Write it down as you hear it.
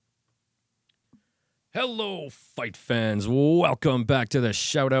Hello, fight fans. Welcome back to the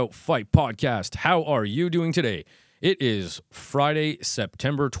Shout Out Fight Podcast. How are you doing today? It is Friday,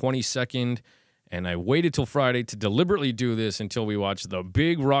 September 22nd, and I waited till Friday to deliberately do this until we watch the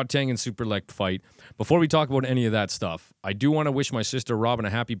big RODTANG and SUPERLEK fight. Before we talk about any of that stuff, I do want to wish my sister Robin a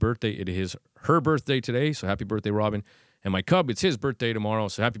happy birthday. It is her birthday today, so happy birthday, Robin. And my cub, it's his birthday tomorrow,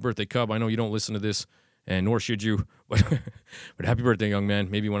 so happy birthday, cub. I know you don't listen to this, and nor should you, but happy birthday, young man.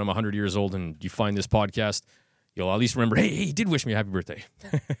 Maybe when I'm 100 years old and you find this podcast, you'll at least remember, hey, he did wish me a happy birthday.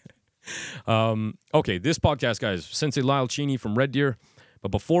 Okay, this podcast, guys, Sensei Lyle Cheney from Red Deer. But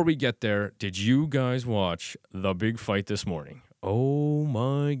before we get there, did you guys watch the big fight this morning? Oh,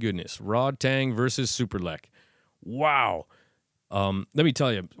 my goodness. RODTANG versus SUPERLEK. Wow. Let me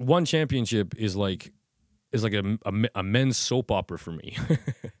tell you, one championship is like a men's soap opera for me.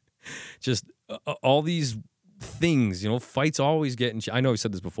 Just all these things, fights always getting I know I've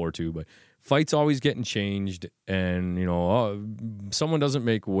said this before too, but fights always getting changed, and someone doesn't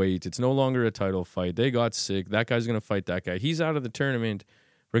make weight. It's no longer a title fight. They got sick. That guy's gonna fight that guy. He's out of the tournament.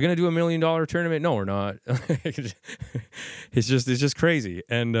 We're gonna do $1 million tournament. No, we're not. It's just crazy.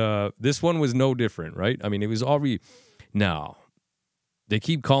 And this one was no different, right? I mean, it was already. Now they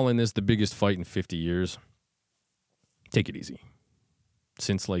keep calling this the biggest fight in 50 years. Take it easy.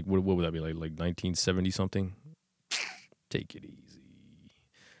 Since what would that be, like 1970 something? Take it easy.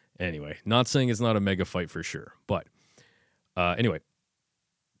 Anyway, not saying it's not a mega fight for sure, but anyway,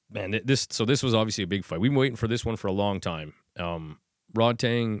 man, this was obviously a big fight. We've been waiting for this one for a long time.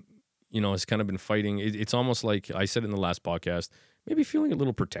 RODTANG, has kind of been fighting. It's almost like I said in the last podcast, maybe feeling a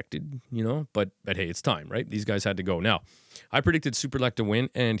little protected, but hey, it's time, right? These guys had to go. Now, I predicted SUPERLEK to win,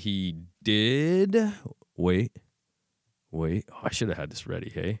 and he did. Wait, I should have had this ready,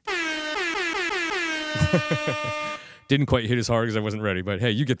 hey? Didn't quite hit as hard because I wasn't ready, but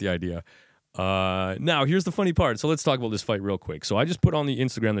hey, you get the idea. Now, here's the funny part. So let's talk about this fight real quick. So I just put on the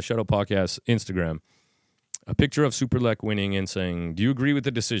Instagram, the Shadow Podcast Instagram, a picture of SUPERLEK winning and saying, do you agree with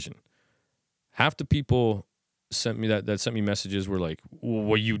the decision? Half the people sent me that sent me messages were like,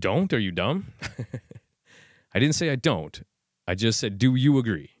 well, you don't? Are you dumb? I didn't say I don't. I just said, do you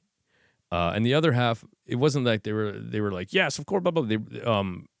agree? And the other half, it wasn't like they were like, yes, of course, blah, blah, blah.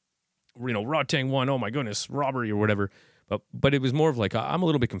 RODTANG won, oh my goodness, robbery or whatever. But it was more of like, I'm a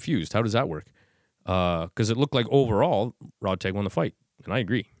little bit confused. How does that work? Because it looked like overall, RODTANG won the fight, and I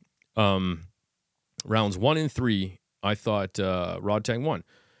agree. Rounds 1 and 3, I thought RODTANG won.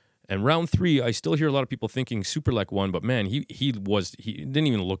 And round 3, I still hear a lot of people thinking SUPERLEK won, but man, he didn't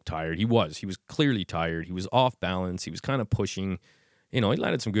even look tired. He was clearly tired. He was off balance. He was kind of pushing. He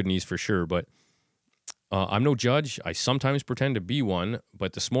landed some good knees for sure, but I'm no judge. I sometimes pretend to be one,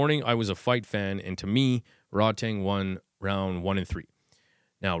 but this morning I was a fight fan, and to me, RODTANG won round 1 and 3.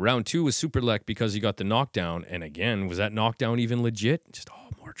 Now, round 2 was SUPERLEK because he got the knockdown, and again, was that knockdown even legit? Just,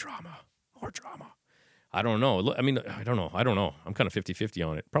 more drama. I don't know. I mean, I don't know. I'm kind of 50-50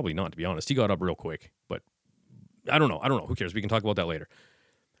 on it. Probably not, to be honest. He got up real quick, but I don't know. Who cares? We can talk about that later.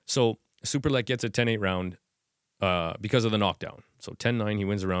 So, SUPERLEK gets a 10-8 round because of the knockdown. So 10-9, he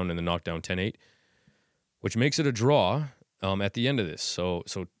wins a round in the knockdown 10-8, which makes it a draw at the end of this. So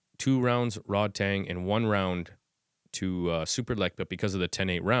 2 rounds RODTANG and 1 round to SUPERLEK, but because of the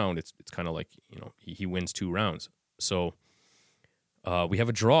 10-8 round, it's kind of like, he wins 2 rounds. So we have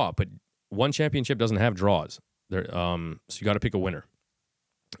a draw, but one championship doesn't have draws. So you got to pick a winner.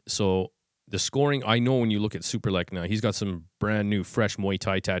 So the scoring, I know when you look at SUPERLEK now, he's got some brand new fresh Muay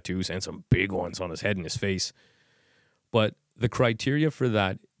Thai tattoos and some big ones on his head and his face. But the criteria for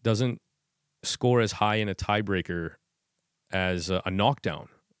that doesn't score as high in a tiebreaker as a knockdown.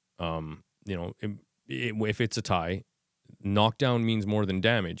 If it's a tie, knockdown means more than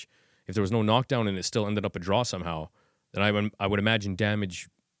damage. If there was no knockdown and it still ended up a draw somehow, then I would imagine damage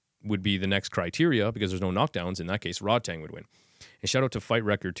would be the next criteria because there's no knockdowns. In that case, RODTANG would win. And shout out to Fight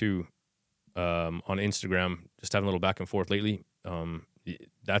Record too on Instagram. Just having a little back and forth lately.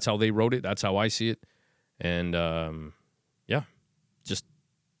 That's how they wrote it. That's how I see it. And just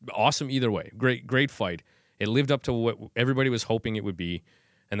awesome either way. Great fight. It lived up to what everybody was hoping it would be.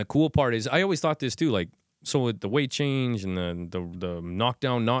 And the cool part is, I always thought this too, like, so with the weight change and the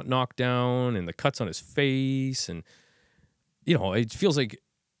knockdown, not knockdown, and the cuts on his face, and it feels like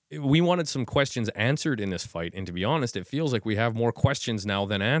we wanted some questions answered in this fight, and to be honest, it feels like we have more questions now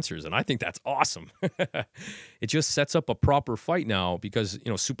than answers, and I think that's awesome. It just sets up a proper fight now because,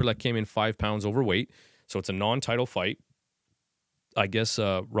 SUPERLEK came in 5 pounds overweight, so it's a non-title fight. I guess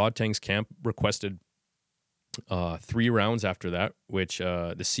RODTANG's camp requested 3 rounds after that, which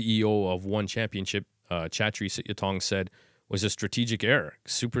the CEO of One Championship, Chatri Sityatong, said was a strategic error.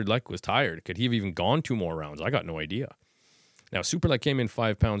 SUPERLEK was tired. Could he have even gone 2 more rounds? I got no idea. Now, SUPERLEK came in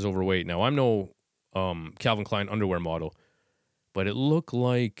 5 pounds overweight. Now, I'm no Calvin Klein underwear model, but it looked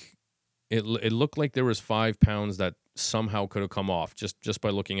like there was 5 pounds that somehow could have come off just by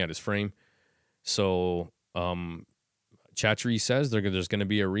looking at his frame. So, Chatri says there's going to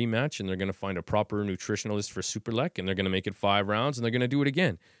be a rematch, and they're going to find a proper nutritionalist for SUPERLEK, and they're going to make it 5 rounds, and they're going to do it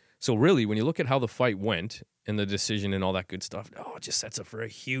again. So really, when you look at how the fight went and the decision and all that good stuff, it just sets up for a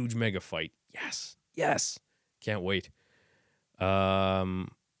huge mega fight. Yes. Can't wait.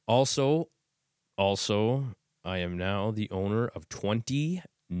 Also, I am now the owner of $20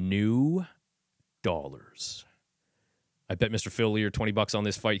 new dollars. I bet Mr. Phil Lear $20 on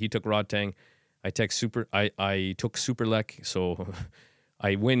this fight. He took RODTANG. I took SUPERLEK, so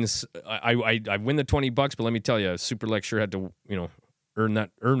I win. I win the $20, but let me tell you, SUPERLEK sure had to,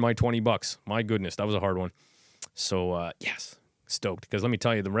 earn my $20. My goodness, that was a hard one. So yes, stoked, because let me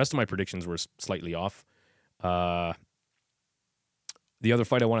tell you, the rest of my predictions were slightly off. The other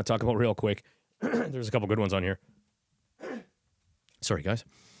fight I want to talk about real quick, there's a couple good ones on here. Sorry, guys.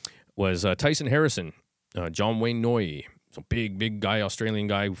 Was Tyson Harrison, John Wayne Noy, so big guy, Australian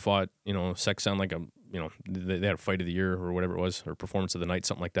guy who fought, sex sound like they had a fight of the year or whatever it was, or performance of the night,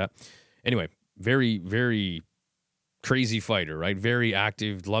 something like that. Anyway, very, very crazy fighter, right? Very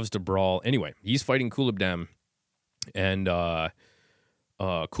active, loves to brawl. Anyway, he's fighting Kulabdam, and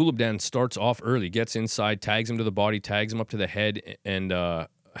Kulabdam starts off early, gets inside, tags him to the body, tags him up to the head, and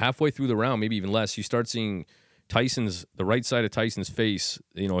halfway through the round, maybe even less, you start seeing the right side of Tyson's face,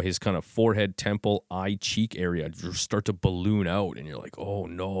 his kind of forehead, temple, eye, cheek area start to balloon out, and you're like, oh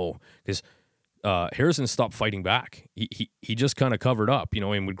no, because Harrison stopped fighting back. He just kind of covered up,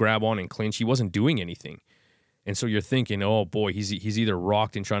 and would grab on and clinch. He wasn't doing anything. And so you're thinking, oh boy, he's either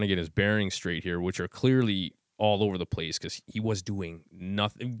rocked and trying to get his bearings straight here, which are clearly all over the place because he was doing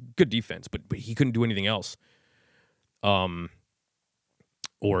nothing. Good defense, but he couldn't do anything else. Or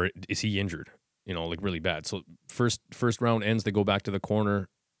is he injured? Like really bad. So first round ends, they go back to the corner.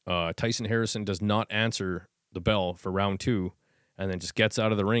 Tyson Harrison does not answer the bell for round 2, and then just gets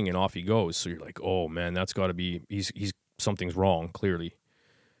out of the ring and off he goes. So you're like, oh man, that's got to be he's something's wrong clearly.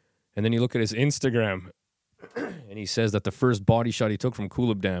 And then you look at his Instagram. And he says that the first body shot he took from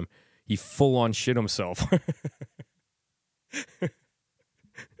Kulabdam, he full-on shit himself.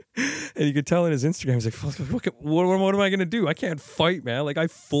 And you could tell in his Instagram, he's like, what am I going to do? I can't fight, man. Like, I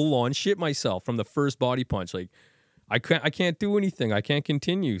full-on shit myself from the first body punch. Like, I can't do anything. I can't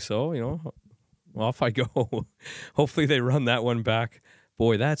continue. So, off I go. Hopefully they run that one back.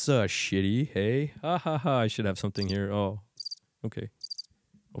 Boy, that's shitty. Hey, I should have something here. Oh, okay.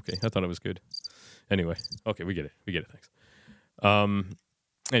 I thought it was good. Anyway, okay, we get it. Thanks.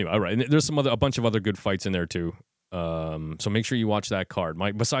 Anyway, all right. And there's a bunch of other good fights in there too. So make sure you watch that card.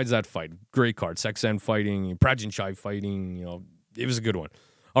 Besides that fight, great card. Sexen fighting, Prajanchai fighting. It was a good one.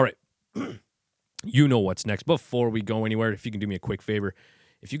 All right. You know what's next. Before we go anywhere, if you can do me a quick favor,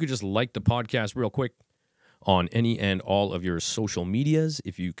 if you could just like the podcast real quick on any and all of your social medias.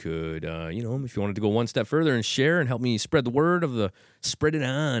 If you could, if you wanted to go one step further and share and help me spread the word of the Spread It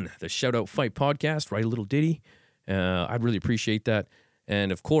On, the Shout Out Fight podcast, write a little ditty. I'd really appreciate that.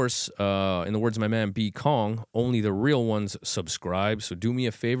 And of course, in the words of my man B. Kong, only the real ones subscribe. So do me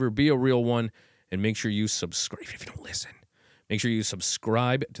a favor, be a real one, and make sure you subscribe. If you don't listen, make sure you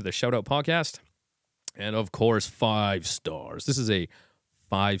subscribe to the Shout Out podcast. And of course, 5 stars. This is a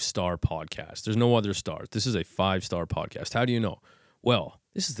 5-star podcast. There's no other stars. This is a 5-star podcast. How do you know? Well,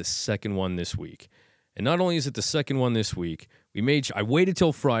 this is the second one this week. And not only is it the second one this week, I waited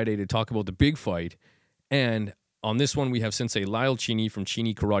till Friday to talk about the big fight. And on this one, we have Sensei Lyle Cheney from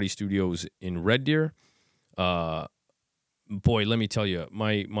Cheney Karate Studios in Red Deer. Boy, let me tell you,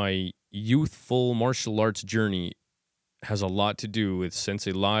 my youthful martial arts journey has a lot to do with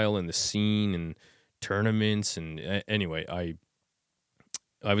Sensei Lyle and the scene and tournaments. And anyway,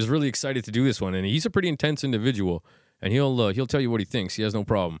 I was really excited to do this one, and he's a pretty intense individual, and he'll tell you what he thinks. He has no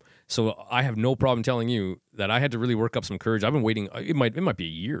problem. So I have no problem telling you that I had to really work up some courage. I've been waiting. It might be a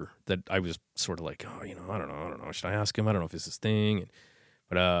year that I was sort of like, I don't know. Should I ask him? I don't know if it's his thing.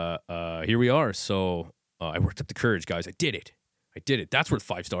 But here we are. So I worked up the courage, guys. I did it. That's worth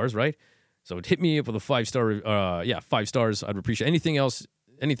 5 stars, right? So hit me up with a 5-star. 5 stars. I'd appreciate anything else.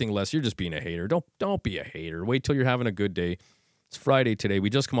 Anything less, you're just being a hater. Don't be a hater. Wait till you're having a good day. It's Friday today. We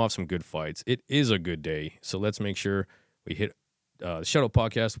just come off some good fights. It is a good day. So let's make sure we hit the Shout Out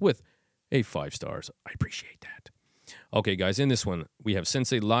podcast with a 5 stars. I appreciate that. Okay, guys, in this one, we have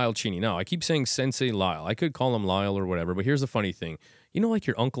Sensei Lyle Cheney. Now, I keep saying Sensei Lyle. I could call him Lyle or whatever, but here's the funny thing. Like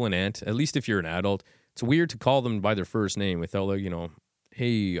your uncle and aunt, at least if you're an adult, it's weird to call them by their first name without like,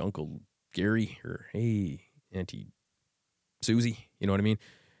 hey, Uncle Gary, or hey, Auntie Susie. You know what I mean?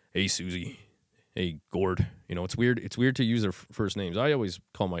 Hey, Susie. Hey, Gord. It's weird. It's weird to use their first names. I always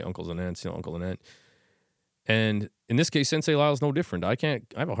call my uncles and aunts, Uncle and Aunt. And in this case, Sensei Lyle's no different. I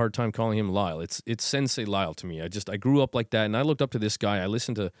have a hard time calling him Lyle. It's Sensei Lyle to me. I grew up like that, and I looked up to this guy. I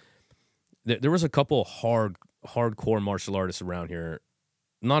listened to, there was a couple hardcore martial artists around here,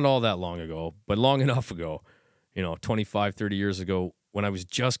 not all that long ago, but long enough ago, 25, 30 years ago, when I was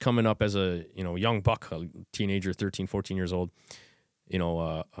just coming up as a, young buck, a teenager, 13, 14 years old,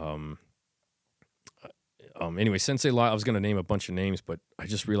 anyway, Sensei Lyle, I was going to name a bunch of names, but I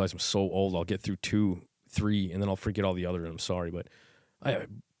just realized I'm so old. I'll get through 2, 3, and then I'll forget all the others. I'm sorry, but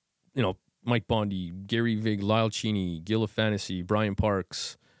Mike Bondi, Gary Vig, Lyle Cheney, Gil of Fantasy, Brian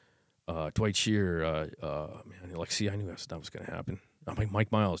Parks, Dwight Shear, see, I knew that was going to happen.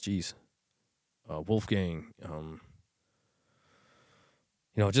 Mike Miles, geez. Wolfgang,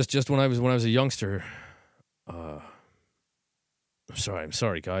 just when I was a youngster, I'm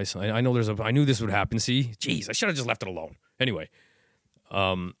sorry, guys. I know I knew this would happen. See, jeez, I should have just left it alone. Anyway,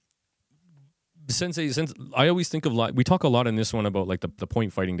 Sensei, I always think of we talk a lot in this one about like the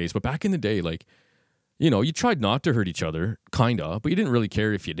point fighting days, but back in the day, like, you tried not to hurt each other, kinda, but you didn't really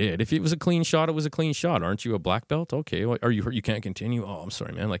care if you did. If it was a clean shot, it was a clean shot. Aren't you a black belt? Okay, are you hurt? You can't continue. Oh, I'm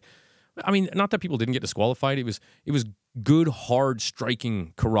sorry, man. Like, not that people didn't get disqualified. It was good, hard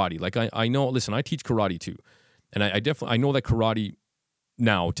striking karate. Like I know. Listen, I teach karate too, and I definitely know that karate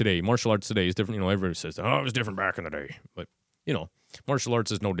now today, martial arts today is different. Everybody says, oh, it was different back in the day, but martial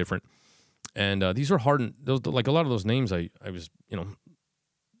arts is no different. And these were hard. Those, like a lot of those names, I was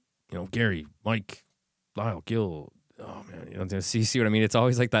Gary, Mike, Lyle, Gil. Oh man, see what I mean? It's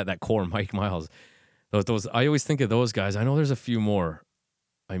always like that core, Mike, Miles. Those I always think of those guys. I know there's a few more.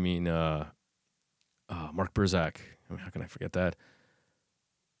 Mark Burzak. How can I forget that?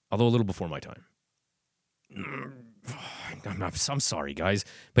 Although a little before my time. I'm sorry, guys,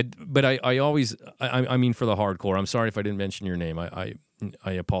 but I always for the hardcore. I'm sorry if I didn't mention your name. I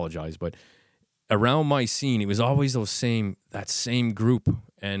apologize, but around my scene, it was always that same group,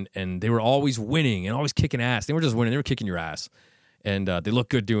 and they were always winning and always kicking ass. They were just winning. They were kicking your ass, and they looked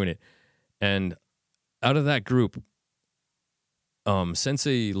good doing it. And out of that group,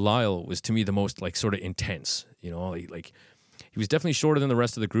 Sensei Lyle was to me the most like sort of intense. Like he was definitely shorter than the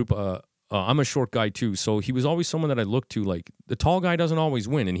rest of the group. I'm a short guy too, so he was always someone that I looked to. Like the tall guy doesn't always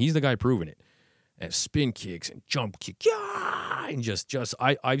win, and he's the guy proving it. And spin kicks and jump kick, and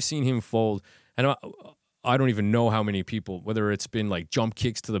I've seen him fold, and I don't even know how many people, whether it's been like jump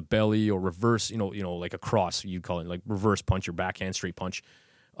kicks to the belly or reverse, like a cross, you call it, like reverse punch or backhand straight punch,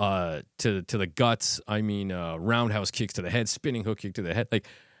 to the guts. Roundhouse kicks to the head, spinning hook kick to the head. Like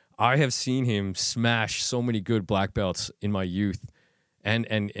I have seen him smash so many good black belts in my youth. And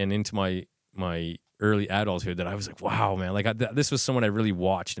into my early adulthood that I was like, wow, man, like this was someone I really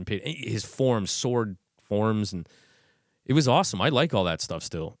watched and paid his forms, sword forms, and it was awesome. I like all that stuff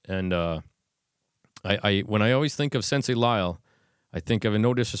still. And I when I always think of Sensei Lyle, I think of, and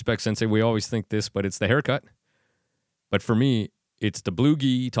no disrespect, Sensei, we always think this, but it's the haircut. But for me, it's the blue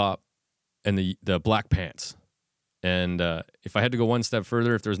gi top and the black pants. And if I had to go one step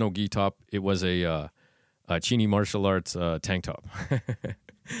further, if there's no gi top, it was a Cheney martial arts tank top.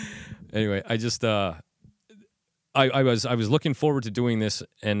 Anyway, I just I was looking forward to doing this,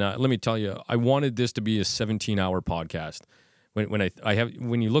 and let me tell you, I wanted this to be a 17-hour podcast.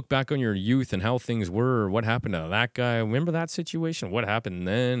 When you look back on your youth and how things were, or what happened to that guy, remember that situation? What happened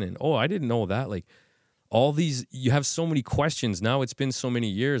then? And I didn't know that. Like all these, you have so many questions. Now it's been so many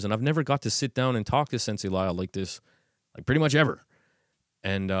years, and I've never got to sit down and talk to Sensei Lyle like this, like pretty much ever.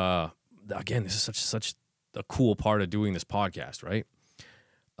 And again, this is such a cool part of doing this podcast, right?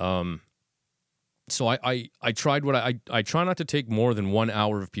 So I tried I try not to take more than 1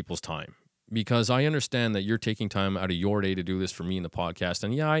 hour of people's time, because I understand that you're taking time out of your day to do this for me in the podcast.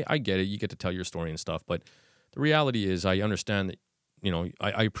 And yeah, I get it. You get to tell your story and stuff, but the reality is I understand that,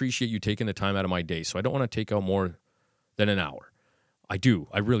 I appreciate you taking the time out of my day. So I don't want to take out more than an hour. I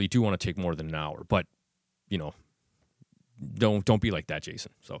really do want to take more than an hour, but don't be like that,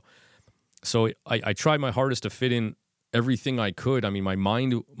 Jason. So I tried my hardest to fit in everything I could. My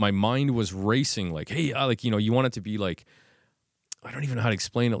mind was racing. Like, hey, you want it to be like, I don't even know how to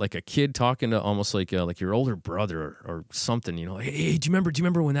explain it. Like a kid talking to almost like your older brother or something. Hey, do you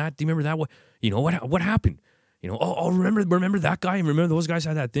remember when that? Do you remember that? What happened? Remember that guy? And remember those guys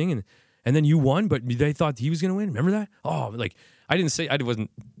had that thing, and then you won, but they thought he was gonna win. Remember that? Oh, like I didn't say I wasn't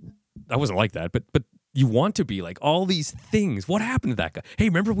like that, but you want to be like all these things. What happened to that guy? Hey,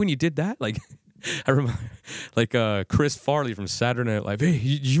 remember when you did that? Like, I remember, like Chris Farley from Saturday Night Live. Hey,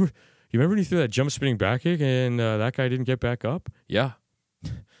 you remember when you threw that jump spinning back kick and that guy didn't get back up? Yeah.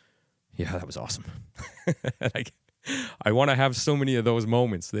 Yeah, that was awesome. Like, I want to have so many of those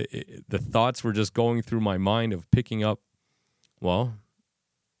moments. The thoughts were just going through my mind of picking up. Well,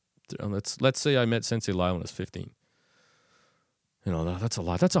 let's say I met Sensei Lyle when I was 15. You know, that's a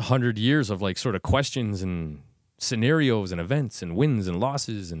lot. That's 100 years of like sort of questions and scenarios and events and wins and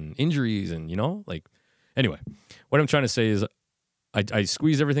losses and injuries and, you know, like, anyway, what I'm trying to say is I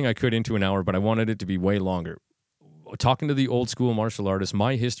squeezed everything I could into an hour, but I wanted it to be way longer. Talking to the old school martial artists,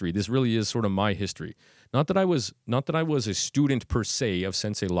 my history, this really is sort of my history. Not that I was a student per se of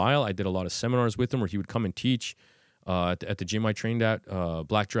Sensei Lyle. I did a lot of seminars with him where he would come and teach at the gym I trained at,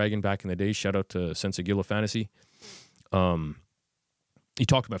 Black Dragon back in the day. Shout out to Sensei Gila Fantasy. He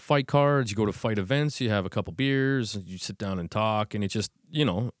talked about fight cards. You go to fight events, you have a couple beers, you sit down and talk, and it just, you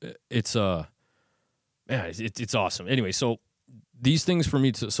know, it's awesome. Anyway, so these things for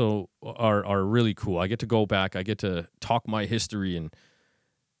me are really cool. I get to go back. I get to talk my history and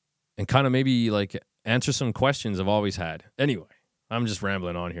kind of maybe like answer some questions I've always had. Anyway, I'm just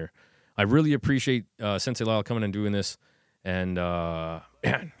rambling on here. I really appreciate Sensei Lyle coming and doing this. And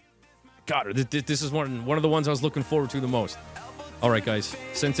man, God, this is one of the ones I was looking forward to the most. All right, guys,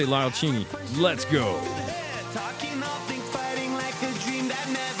 Sensei Lyle Cheney, let's go. Talking all things fighting like a dream that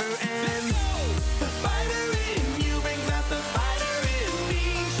never ends. The fighter in you brings out the fighter in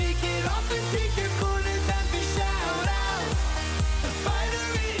me. Shake it off and take your corner, time to shout out. The fighter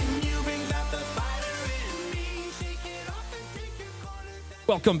in you brings out the fighter in me. Shake it off and take your corner.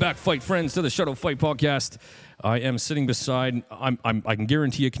 Welcome back, fight friends, to the Shadow Fight Podcast. I am sitting beside, I can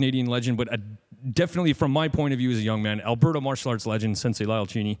guarantee a Canadian legend, but definitely from my point of view as a young man, Alberta martial arts legend, Sensei Lyle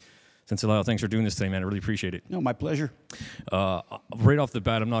Cheney. Sensei Lyle, thanks for doing this today, man. I really appreciate it. No, my pleasure. Right off the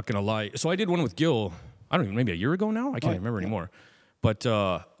bat, I'm not going to lie. So I did one with Gil, I don't even, maybe a year ago now? I can't remember anymore. But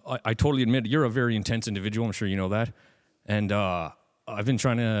I totally admit, you're a very intense individual. I'm sure you know that. And I've been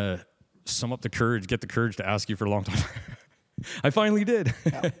trying to sum up the courage, get the courage to ask you for a long time. I finally did.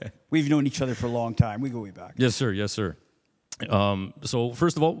 Yeah. We've known each other for a long time. We go way back. Yes, sir. Yes, sir. So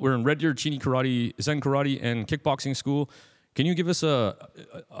first of all, we're in Red Deer Cheney Karate, Zen Karate and Kickboxing School. Can you give us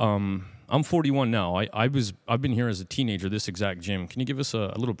I'm 41 now. I've been here as a teenager, this exact gym. Can you give us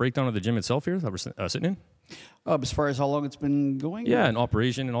a little breakdown of the gym itself here that we're sitting in? As far as how long it's been going? Yeah, and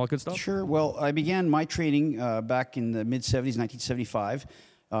operation and all that good stuff. Sure. Well, I began my training back in the mid-'70s, 1975.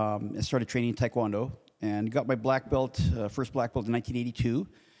 I started training Taekwondo and got my black belt, first black belt in 1982.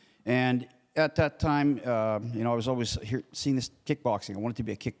 And at that time, I was always seeing this kickboxing. I wanted to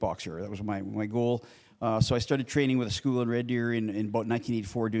be a kickboxer. That was my goal. So I started training with a school in Red Deer in about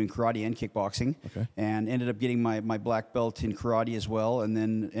 1984, doing karate and kickboxing, and ended up getting my black belt in karate as well, and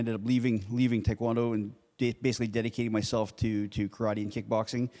then ended up leaving Taekwondo and basically dedicating myself to karate and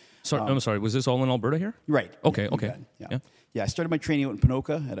kickboxing. Sorry, I'm sorry. Was this all in Alberta here? Right. Okay. Yeah, Okay. Yeah. I started my training out in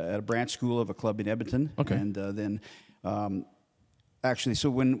Ponoka at a branch school of a club in Edmonton. Okay. And then. Actually,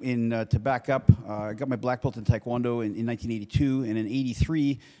 so to back up, I got my black belt in Taekwondo in 1982, and in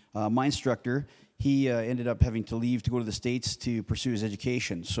 83, my instructor, he ended up having to leave to go to the States to pursue his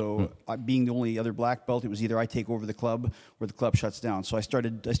education. So being the only other black belt, it was either I take over the club or the club shuts down. So I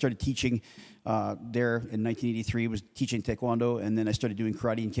started teaching there in 1983, was teaching Taekwondo, and then I started doing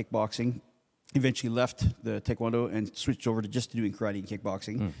karate and kickboxing. Eventually left the Taekwondo and switched over to just doing karate and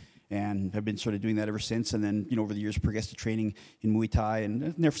kickboxing. And have been sort of doing that ever since. And then, over the years, progressed to training in Muay Thai.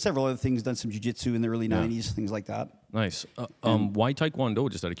 And there are several other things, done some jiu-jitsu in the early 90s, things like that. Nice. Why Taekwondo,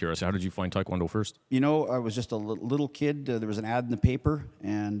 just out of curiosity? How did you find Taekwondo first? I was just a little kid. There was an ad in the paper.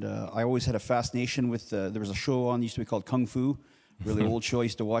 And I always had a fascination with, there was a show on, used to be called Kung Fu. Really old show. I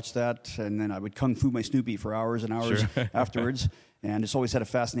used to watch that. And then I would Kung Fu my Snoopy for hours and hours afterwards. And just always had a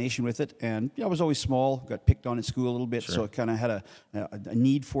fascination with it. And I was always small, got picked on in school a little bit, so I kind of had a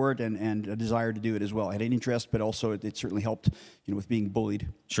need for it and a desire to do it as well. I had an interest, but also it certainly helped, with being bullied.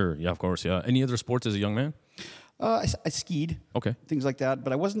 Sure, yeah, of course, yeah. Any other sports as a young man? I skied, things like that,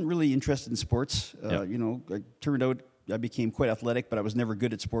 but I wasn't really interested in sports. It turned out I became quite athletic, but I was never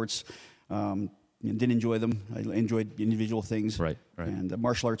good at sports. Didn't enjoy them. I enjoyed individual things. Right. And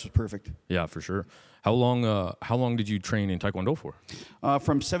martial arts was perfect. Yeah, for sure. How long did you train in Taekwondo for?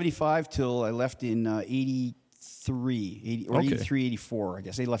 From 75 till I left in 83, 84, I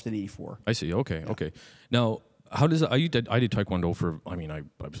guess. I left in 84. I see. Okay, okay. Now, I did Taekwondo for, I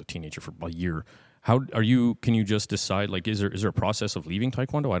was a teenager for a year. How are you? Can you just decide? Like, is there a process of leaving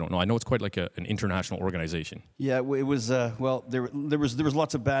Taekwondo? I don't know. I know it's quite like an international organization. Yeah, it was. Well, there was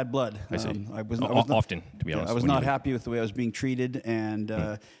lots of bad blood. I see. I was not, Often, to be honest. I was when not you- happy with the way I was being treated, and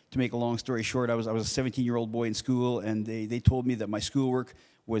to make a long story short, I was a 17-year-old boy in school, and they told me that my schoolwork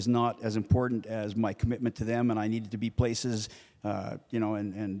was not as important as my commitment to them, and I needed to be places. My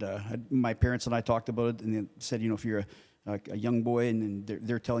parents and I talked about it, and they said, if you're a young boy, and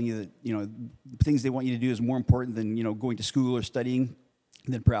they're telling you that things they want you to do is more important than going to school or studying,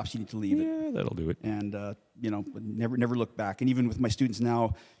 then perhaps you need to leave it. Yeah, that'll do it. And never look back. And even with my students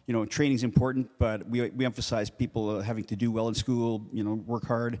now, training's important, but we emphasize people having to do well in school, work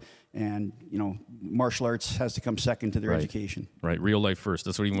hard, and martial arts has to come second to their education. Right, real life first.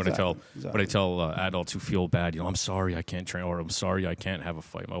 That's what even Exactly. what I tell adults who feel bad. I'm sorry I can't train, or I'm sorry I can't have a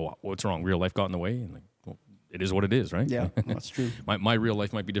fight. What's wrong? Real life got in the way, and well, it is what it is, right? Yeah, that's true. my real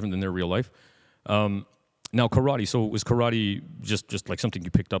life might be different than their real life. Now karate. So was karate just like something you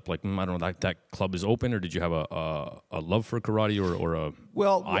picked up? Like I don't know, that club is open, or did you have a love for karate or a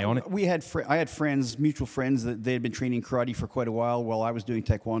eye on it? I had friends, mutual friends, that they had been training karate for quite a while I was doing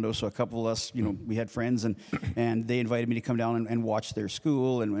taekwondo. So a couple of us, we had friends, and they invited me to come down and watch their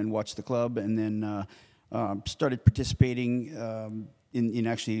school and watch the club, and then started participating. In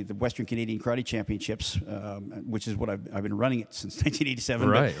actually the Western Canadian Karate Championships, which is what I've been running it since 1987.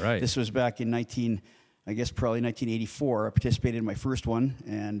 Right. This was back in 1984. I participated in my first one,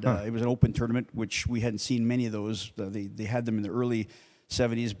 and it was an open tournament, which we hadn't seen many of those. They had them in the early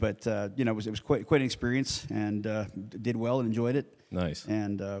 70s, but it was quite an experience, and did well and enjoyed it. Nice.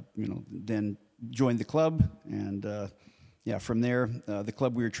 And then joined the club, and from there, the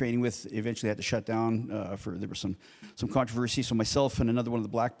club we were training with eventually had to shut down there was some controversy. So myself and another one of the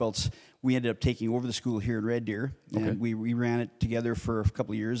black belts, we ended up taking over the school here in Red Deer, and we ran it together for a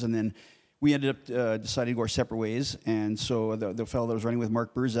couple of years, and then we ended up deciding to go our separate ways. And so the fellow that was running with,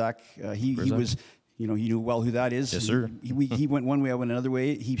 Mark Burzak, he was, he knew well who that is. Yes, sir. He went one way, I went another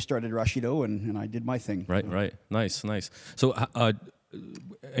way. He started Rashido, and I did my thing. Right. Nice. So,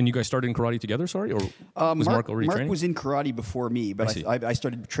 and you guys started in karate together, sorry? Or was Mark already training? Mark was in karate before me, but see. I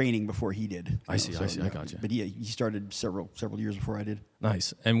started training before he did. I see, I got you. But he started several years before I did.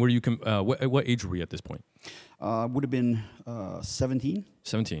 Nice. And were you, what age were you at this point? Would have been 17.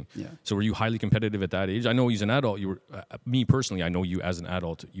 17. Yeah. So were you highly competitive at that age? I know as an adult, you were, me personally, I know you as an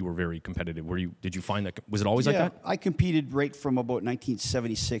adult, you were very competitive. Did you find that, was it always like that? I competed right from about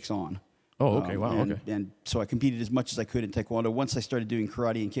 1976 on. Oh, okay. Wow. Okay. And so I competed as much as I could in Taekwondo. Once I started doing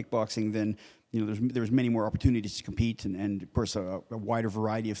karate and kickboxing, then there was many more opportunities to compete, and of course a wider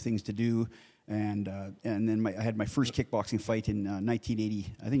variety of things to do. And then I had my first kickboxing fight in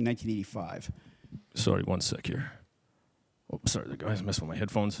 1985. Sorry, one sec here. Oh, sorry, the guy's messing with my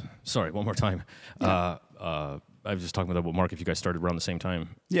headphones. Sorry, one more time. Yeah. I was just talking about Mark, if you guys started around the same time.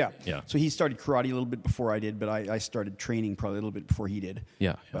 Yeah. Yeah. So he started karate a little bit before I did, but I started training probably a little bit before he did.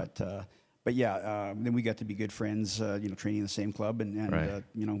 Yeah. But then we got to be good friends, training in the same club, and Right.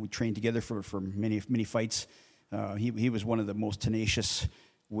 we trained together for many fights. He was one of the most tenacious,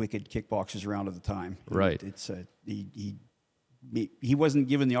 wicked kickboxers around at the time. Right. He wasn't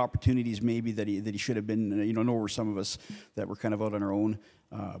given the opportunities maybe that he should have been. Nor were some of us that were kind of out on our own.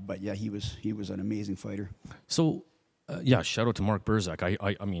 But yeah, he was an amazing fighter. So, shout out to Mark Burzak.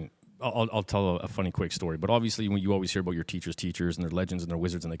 I mean, I'll tell a funny quick story, but obviously when you always hear about your teachers and they're legends and they're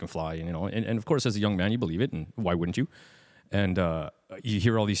wizards and they can fly, and of course as a young man you believe it, and why wouldn't you? And you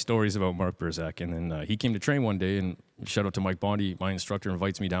hear all these stories about Mark Burzak, and then he came to train one day, and shout out to Mike Bondi, my instructor,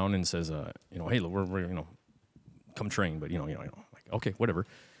 invites me down and says, hey, we're come train, but like, okay, whatever.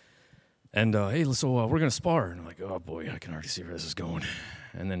 And hey, so we're gonna spar, and I'm like, oh boy, I can already see where this is going.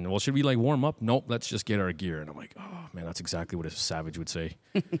 And then, well, should we like warm up? Nope, let's just get our gear. And I'm like, oh man, that's exactly what a savage would say.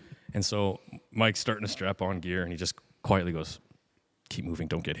 And so Mike's starting to strap on gear, and he just quietly goes, keep moving,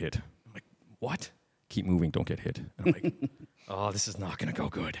 don't get hit. I'm like, what? Keep moving, don't get hit. And I'm like, oh, this is not gonna go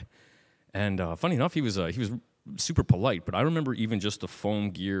good. And funny enough, he was super polite, but I remember even just the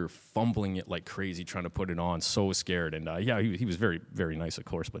foam gear, fumbling it like crazy, trying to put it on, so scared. And he was very, very nice, of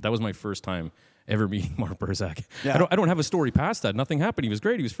course, but that was my first time ever meeting Mark Burzak. Yeah. I don't have a story past that. Nothing happened. He was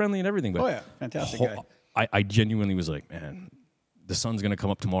great. He was friendly and everything. But Oh yeah, fantastic guy. I genuinely was like, man, the sun's going to come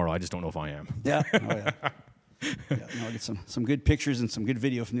up tomorrow. I just don't know if I am. Yeah. Oh yeah. I get some good pictures and some good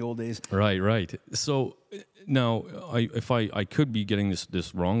video from the old days. Right. So now, if I could be getting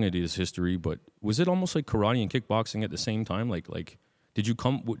this wrong, it is history, but was it almost like karate and kickboxing at the same time? Like did you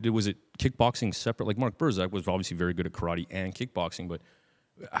was it kickboxing separate? Like Mark Burzak was obviously very good at karate and kickboxing, but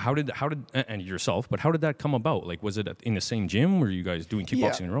and yourself, but how did that come about? Like, was it in the same gym? Were you guys doing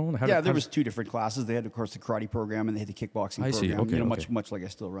kickboxing on your own? There was two different classes. They had, of course, the karate program and they had the kickboxing program. See. Okay, much like I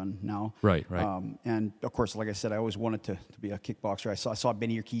still run now. Right. And of course, like I said, I always wanted to be a kickboxer. I saw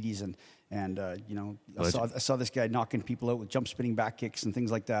Benny Urquidez and I saw this guy knocking people out with jump spinning back kicks and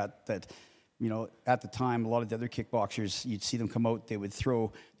things like that. At the time, a lot of the other kickboxers, you'd see them come out. They had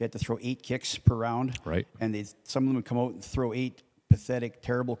to throw 8 kicks per round. Right. And some of them would come out and throw 8 pathetic,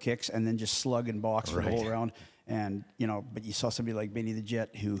 terrible kicks, and then just slug and box for the whole round. And but you saw somebody like Benny the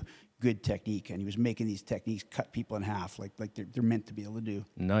Jet who good technique, and he was making these techniques cut people in half, like they're meant to be able to do.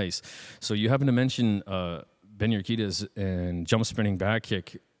 Nice. So you happen to mention Ben Urquidez and jump spinning back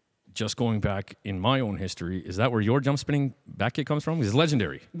kick. Just going back in my own history, is that where your jump spinning back kick comes from? It's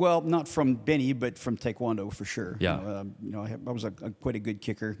legendary. Well, not from Benny, but from Taekwondo for sure. Yeah. I was quite a good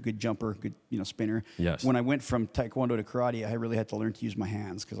kicker, good jumper, good spinner. Yes. When I went from Taekwondo to karate, I really had to learn to use my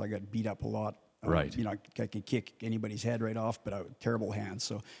hands because I got beat up a lot. Right. I could kick anybody's head right off, but I had terrible hands.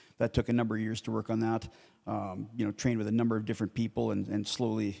 So that took a number of years to work on that. Trained with a number of different people, and it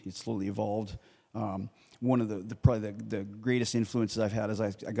slowly evolved. One of probably the greatest influences I've had is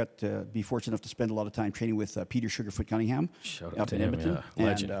I got to be fortunate enough to spend a lot of time training with Peter Sugarfoot Cunningham. Shout out to him, yeah.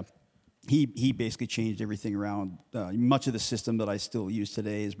 Legend. And he basically changed everything around. Much of the system that I still use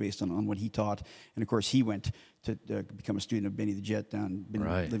today is based on what he taught. And of course, he went to become a student of Benny the Jet been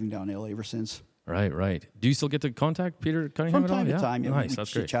living down in LA ever since. Right. Do you still get to contact Peter Cunningham from time at all? to time? Yeah, nice. We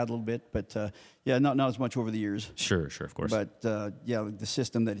That's great. chat a little bit, but not as much over the years. Sure, of course. But the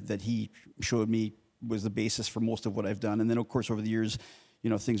system that he showed me was the basis for most of what I've done. And then, of course, over the years,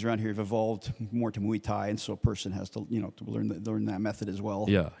 things around here have evolved more to Muay Thai, and so a person has to, to learn that method as well.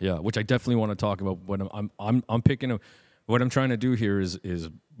 Yeah. Which I definitely want to talk about. What I'm picking up. What I'm trying to do here is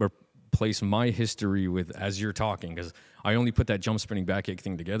replace my history with as you're talking, because I only put that jump spinning back kick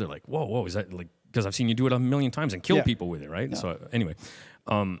thing together. Like, whoa, is that like? Because I've seen you do it a million times and kill people with it, right? Yeah. So anyway,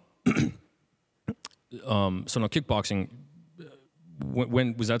 so now kickboxing.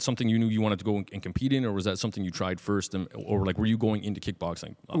 When was that something you knew you wanted to go and compete in, or was that something you tried first, or like were you going into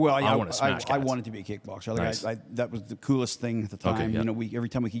kickboxing? Well, I want to smash I wanted to be a kickboxer. Like nice. that was the coolest thing at the time. Okay, yeah. Every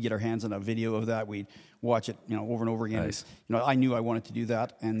time we could get our hands on a video of that, we'd watch it, over and over again. Nice. I knew I wanted to do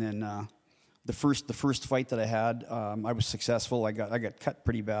that, and then the first fight that I had, I was successful. I got cut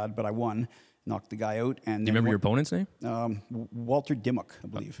pretty bad, but I won, knocked the guy out. And do you remember your opponent's name? Walter Dimmock, I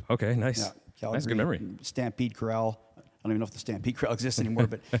believe. Okay, nice. Yeah, Calgary, nice, good memory. Stampede Corral. I don't even know if the Stampede Corral exists anymore,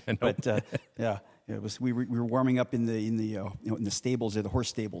 but it was. We were warming up in the stables, or the horse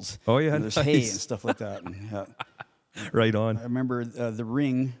stables. Oh yeah, there's hay and stuff like that. And, right on. I remember the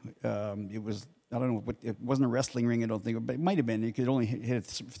ring. It was, I don't know, it wasn't a wrestling ring, I don't think, but it might have been. It could only hit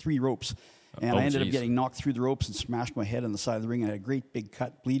 3 ropes. And I ended up getting knocked through the ropes and smashed my head on the side of the ring. I had a great big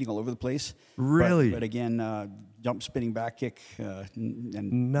cut, bleeding all over the place. Really? But again, jump spinning back kick and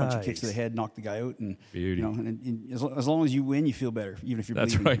a bunch of kicks to the head, knocked the guy out. And beauty. And as long as you win, you feel better, even if you're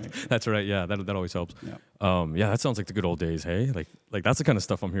bleeding. Right. That's right. Yeah, that always helps. Yeah. That sounds like the good old days. Hey, like that's the kind of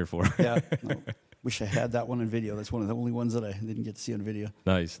stuff I'm here for. Yeah. No, wish I had that one on video. That's one of the only ones that I didn't get to see on video.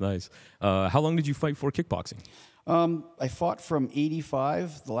 Nice. How long did you fight for kickboxing? I fought from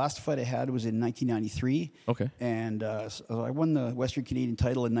 85. The last fight I had was in 1993. Okay. And so I won the Western Canadian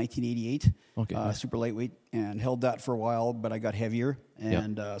title in 1988. Okay. Super lightweight, and held that for a while, but I got heavier,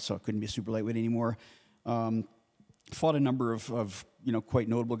 and so I couldn't be a super lightweight anymore. Fought a number of quite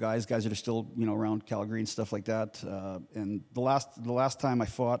notable guys that are still around Calgary and stuff like that. And the last time I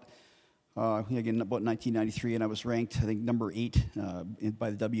fought. Again, about 1993, and I was ranked, I think, number 8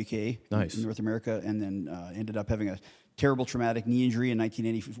 by the WK in North America, and then ended up having a terrible traumatic knee injury in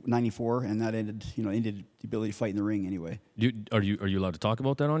 1994, and that ended the ability to fight in the ring anyway. Are you allowed to talk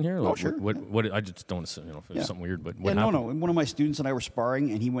about that on here? Oh, sure. What I just don't if it's something weird, but what happened? No. One of my students and I were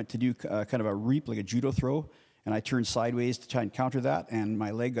sparring, and he went to do kind of a reap, like a judo throw, and I turned sideways to try and counter that, and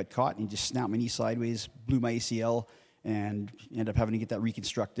my leg got caught, and he just snapped my knee sideways, blew my ACL, and ended up having to get that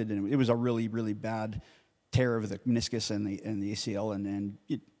reconstructed, and it was a really, really bad tear of the meniscus and the ACL, and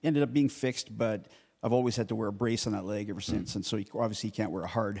it ended up being fixed, but I've always had to wear a brace on that leg ever since, and so you obviously can't wear a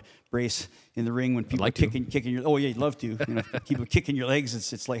hard brace in the ring when people are kicking your. Oh yeah, you'd love to. People kicking your legs.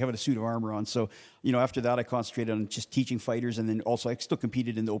 It's like having a suit of armor on. So after that, I concentrated on just teaching fighters, and then also I still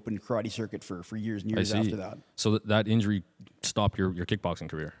competed in the open karate circuit for years and years after that. So that injury stopped your kickboxing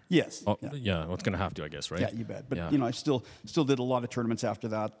career. Yes. Oh, yeah. Well, it's going to have to, I guess, right? Yeah, you bet. But I still did a lot of tournaments after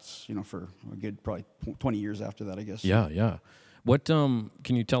that. For a good probably 20 years after that, I guess. Yeah. What can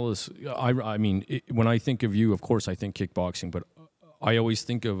you tell us? I mean, when I think of you, of course, I think kickboxing, but I always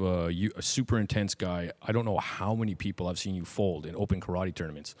think of a super intense guy. I don't know how many people I've seen you fold in open karate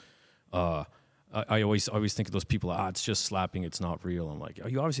tournaments. I always think of those people. It's just slapping. It's not real. I'm like, oh,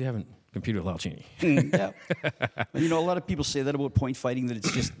 you obviously haven't competed with Lyle Cheney. Yeah, you know, a lot of people say that about point fighting, that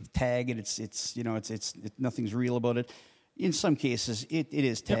it's just tag and it's nothing's real about it. In some cases, it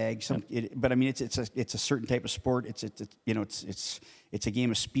is tag. But I mean, it's a certain type of sport. It's a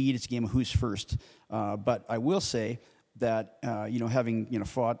game of speed. It's a game of who's first. But I will say that having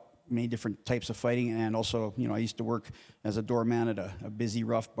fought many different types of fighting, and also I used to work as a doorman at a busy,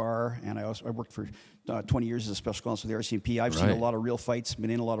 rough bar, and I worked for 20 years as a special counsel with the RCMP. I've seen a lot of real fights, been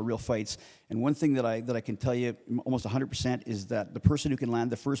in a lot of real fights, and one thing that I can tell you almost 100% is that the person who can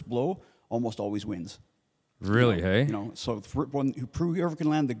land the first blow almost always wins. Really, hey? So whoever can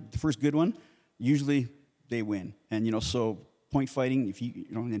land the first good one, usually they win. And so point fighting, if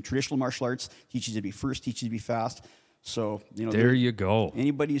in traditional martial arts, teaches you to be first, teaches you to be fast. So there you go.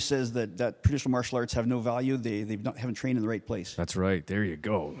 Anybody who says that traditional martial arts have no value, they haven't trained in the right place. That's right. There you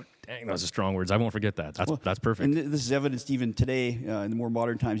go. Dang, those are strong words. I won't forget that. That's perfect. And this is evidenced even today in the more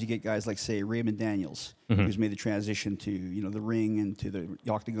modern times. You get guys like, say, Raymond Daniels, who's made the transition to the ring and to the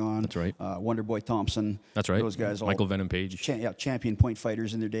octagon. That's right. Wonder Boy Thompson. That's right. Those guys, Michael Venom Page. Champion point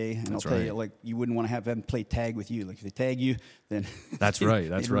fighters in their day. And That's I'll tell right. you, like, you wouldn't want to have them play tag with you. Like, if they tag you, then That's right.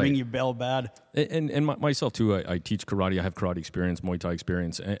 That's they'd right. ring your bell bad. And myself too. I teach karate. I have karate experience, Muay Thai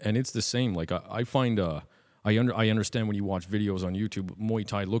experience, and it's the same. Like I find. I understand when you watch videos on YouTube, Muay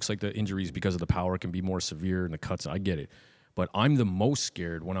Thai looks like the injuries because of the power can be more severe and the cuts. I get it. But I'm the most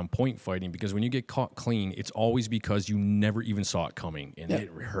scared when I'm point fighting, because when you get caught clean, it's always because you never even saw it coming, and it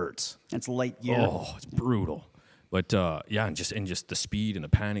hurts. That's light gear. Oh, it's brutal. But and just the speed and the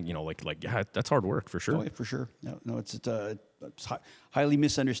panic, that's hard work for sure. Oh, yeah, for sure. No, it's highly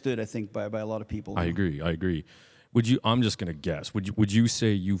misunderstood, I think, by a lot of people. I agree. I'm just gonna guess. Would you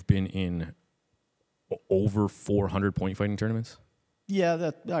say you've been in over 400 point fighting tournaments? Yeah,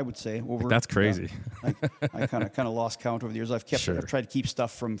 that I would say. That's crazy. Yeah. I kind of lost count over the years. I've tried to keep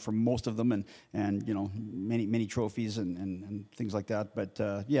stuff from most of them, and many trophies and things like that. But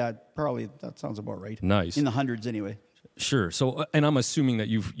probably that sounds about right. Nice. In the hundreds anyway. Sure. So, and I'm assuming that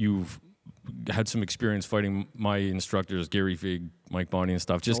you've had some experience fighting my instructors, Gary Fig, Mike Bondi, and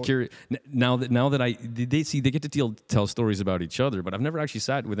stuff. Just curious. Now that they get to tell stories about each other, but I've never actually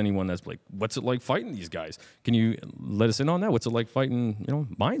sat with anyone that's like, what's it like fighting these guys? Can you let us in on that? What's it like fighting,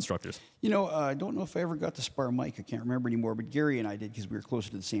 my instructors? I don't know if I ever got to spar Mike. I can't remember anymore, but Gary and I did, because we were closer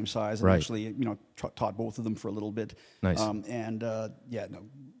to the same size. And right. Actually, taught both of them for a little bit. Nice.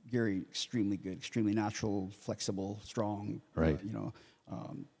 Gary, extremely good, extremely natural, flexible, strong. Right.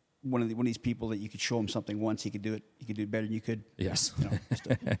 One of these people that you could show him something once, he could do it better than you could. Yes.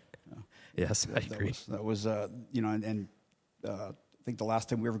 Yes, I agree. That was I think the last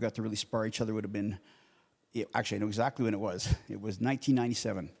time we ever got to really spar each other would have been, actually I know exactly when it was. It was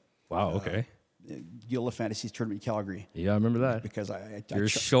 1997. Wow, okay. Guild of Fantasies tournament in Calgary. Yeah, I remember that. Because Your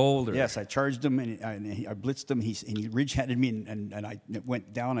shoulder. Yes, I charged him and I blitzed him. He ridge-handed me and I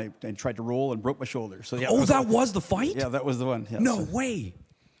went down and tried to roll and broke my shoulder. So yeah. That was the fight? Yeah, that was the one. Yeah, no way.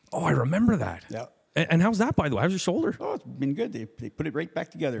 Oh, I remember that. Yeah. And how's that, by the way? How's your shoulder? Oh, it's been good. They put it right back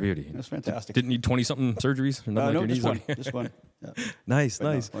together. Beauty. It was fantastic. Didn't need 20-something surgeries? Or nothing No, like your just knees? one. Just one. Yeah.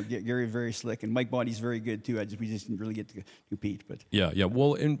 Nice. Gary very slick, and Mike Bondi's very good too. We just didn't really get to compete, but yeah.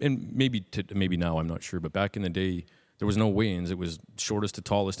 Well, and maybe now I'm not sure, but back in the day there was no weigh-ins. It was shortest to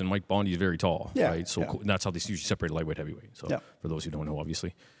tallest, and Mike Bondi is very tall, right? So that's how they usually separate lightweight, heavyweight. So for those who don't know,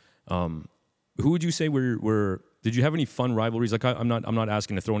 obviously, who would you say were? Did you have any fun rivalries? Like I'm not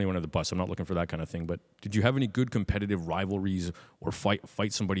asking to throw anyone under the bus. I'm not looking for that kind of thing. But did you have any good competitive rivalries or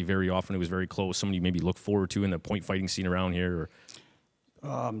fight somebody very often who was very close? Somebody you maybe look forward to in the point fighting scene around here?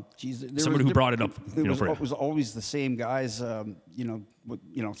 Or somebody who brought it up. It was always the same guys.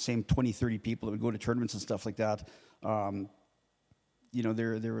 Same 20, 30 people that would go to tournaments and stuff like that.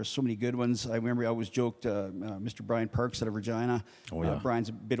 There were so many good ones. I remember I always joked, Mr. Brian Parks out of Regina. Oh, yeah. Brian's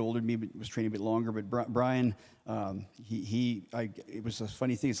a bit older than me, but was training a bit longer. But Brian, it was a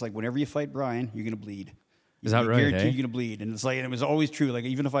funny thing. It's like whenever you fight Brian, you're going to bleed. Is that right? Guaranteed you're going to bleed. And it was always true. Like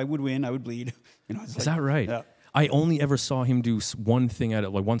even if I would win, I would bleed. Is that right? Yeah. I only ever saw him do one thing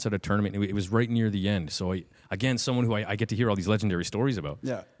once at a tournament. It was right near the end. So again, someone who I get to hear all these legendary stories about.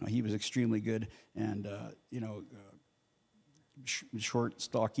 Yeah, he was extremely good, and short,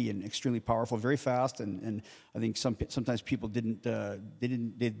 stocky, and extremely powerful, very fast. And I think sometimes people didn't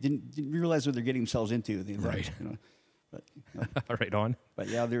realize what they're getting themselves into. Right. But, you know, Right on. but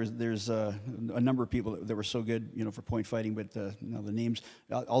yeah, there's a number of people that were so good, you know, for point fighting. But you know, the names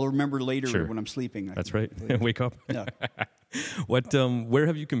I'll remember later Sure. when I'm sleeping. That's right. Wake up. Yeah. What? Where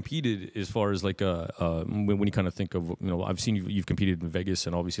have you competed as far as like when you kind of think of, you know, I've seen you've competed in Vegas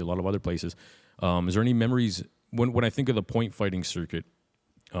and obviously a lot of other places. Is there any memories when I think of the point fighting circuit?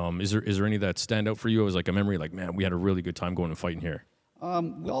 Is there any that stand out for you as like a memory? Like, man, we had a really good time going and fighting here.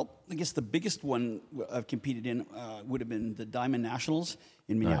 Well, I guess the biggest one I've competed in would have been the Diamond Nationals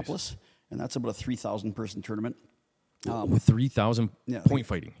in Minneapolis, and that's about a 3,000 person tournament. With 3,000 point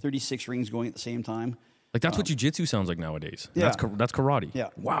fighting. 36 rings going at the same time. Like that's what jiu-jitsu sounds like nowadays. Yeah. That's karate. Yeah.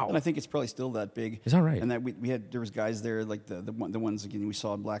 Wow. And I think it's probably still that big. Is that right? And that there was guys there like the ones again we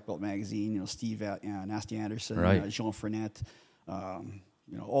saw in Black Belt magazine. You know, Steve Nasty Anderson, Right. Jean Fournette.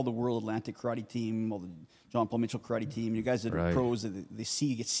 You know, all the World Atlantic Karate Team, all the John Paul Mitchell Karate Team. You guys that are Right. pros that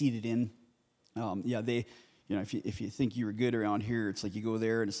get seated in. They. You know, if you think you were good around here, it's like you go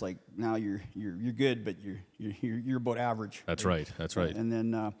there and it's like now you're good, but you're about average. That's right. That's right. And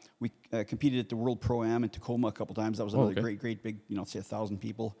then we competed at the World Pro Am in Tacoma a couple times. That was another great big, you know, say 1,000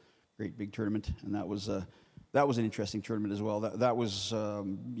 people, great big tournament, and that was an interesting tournament as well. That was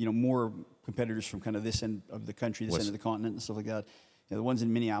you know, more competitors from kind of this end of the country, this end of the continent, and stuff like that. Yeah, the ones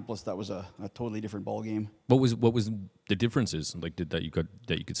in Minneapolis, that was a totally different ball game. What was the differences like that you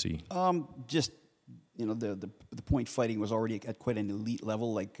could see? Just, you know, the point fighting was already at quite an elite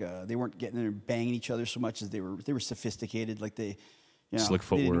level. Like they weren't getting there and banging each other so much as they were sophisticated. Like they, you know, Slick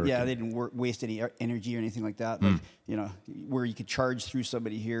footwork. they didn't waste any energy or anything like that. Like, you know, where you could charge through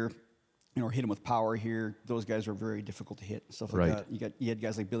somebody here, you know, or hit them with power here. Those guys were very difficult to hit and stuff like Right. that. You had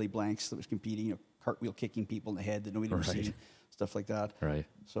guys like Billy Blanks that was competing, you know, cartwheel kicking people in the head that nobody ever Right. seen. Stuff like that. Right.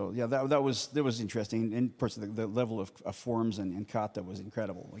 So yeah, that was interesting, and of course the level of forms and kata was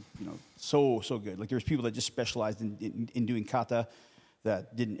incredible. Like, you know, so good. Like there's people that just specialized in doing kata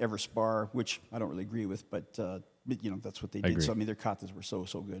that didn't ever spar, which I don't really agree with, but you know, that's what they did. agree. So I mean, their katas were so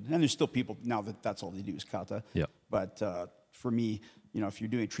good, and there's still people now that's all they do is kata. Yeah. But for me, you know, if you're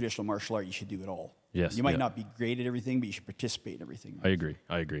doing traditional martial art, you should do it all. Yes, You might yeah. not be great at everything, but you should participate in everything. I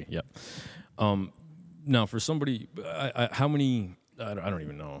agree. Yep. Now, for somebody, how many? I don't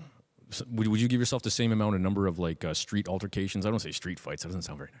even know. Would you give yourself the same amount of number of like street altercations? I don't say street fights. That doesn't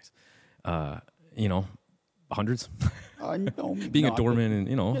sound very nice. You know, hundreds. No, Being not, a doorman, and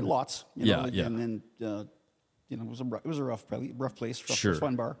you know, yeah, lots. You Yeah, know, like, yeah. And then you know, it was a rough place, Sure.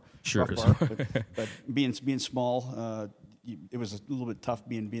 fun bar, Sure. rough bar. but being small, it was a little bit tough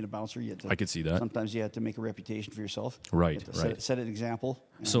being a bouncer. You had to, I could see that. Sometimes you had to make a reputation for yourself. Right, You had to right. set an example.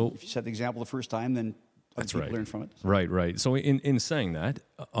 And So- if you set the example the first time, then other That's people right. learn from it. Right. So in saying that,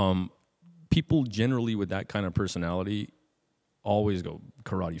 people generally with that kind of personality always go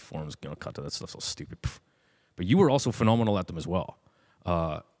karate forms, you know, kata, that stuff's so stupid. Pff. But you were also phenomenal at them as well.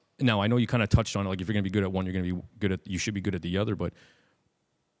 Now I know you kind of touched on it, like if you're going to be good at one, you should be good at the other. But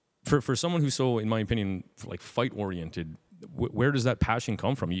for someone who's so, in my opinion, like fight oriented, where does that passion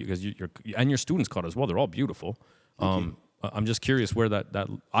come from? Because and your students caught as well. They're all beautiful. I'm just curious where that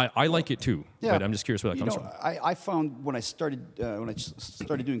I like it too, but I'm just curious where that comes from. I found when I started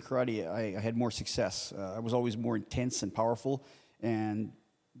doing karate, I had more success. I was always more intense and powerful, and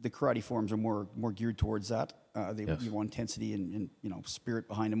the karate forms are more geared towards that. Yes. You want intensity and you know, spirit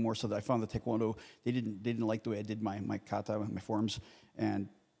behind them more. So that I found the taekwondo they didn't like the way I did my kata, my forms, and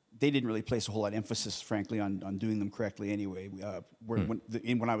they didn't really place a whole lot of emphasis, frankly, on doing them correctly anyway.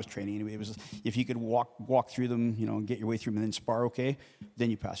 When I was training, anyway, it was if you could walk through them, you know, and get your way through them, and then spar okay, then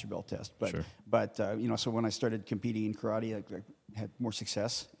you pass your belt test. But you know, so when I started competing in karate, I had more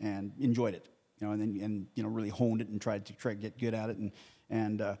success and enjoyed it, you know, and you know, really honed it and tried to get good at it.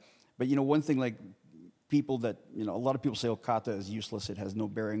 But you know, one thing, like people that, you know, a lot of people say, oh, kata is useless. It has no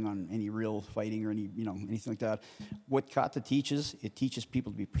bearing on any real fighting or anything like that. What kata teaches, it teaches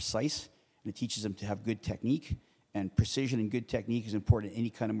people to be precise, and it teaches them to have good technique. And precision and good technique is important in any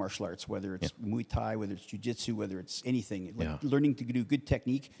kind of martial arts, whether it's Muay Thai, whether it's jiu-jitsu, whether it's anything. Learning to do good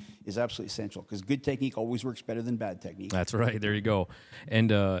technique is absolutely essential, because good technique always works better than bad technique. That's right. There you go. And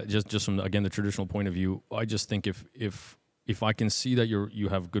just from, again, the traditional point of view, I just think if I can see that you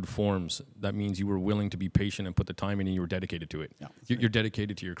have good forms, that means you were willing to be patient and put the time in, and you were dedicated to it. Yeah, You're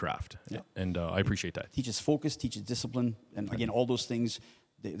dedicated to your craft, and I appreciate that. Teaches focus, teaches discipline, and again, all those things,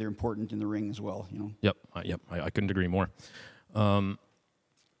 they're important in the ring as well. You know. Yep. I couldn't agree more. So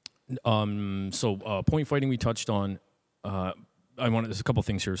point fighting we touched on. There's a couple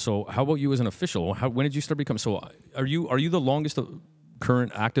things here. So how about you as an official? When did you start becoming? So are you the longest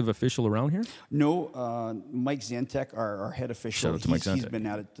current active official around here? No, Mike Zantek, our head official. Shout out to Mike He's Zantek. been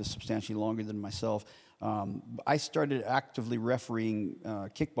at it substantially longer than myself. I started actively refereeing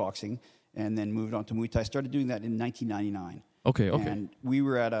kickboxing and then moved on to Muay Thai. I started doing that in 1999. Okay. And we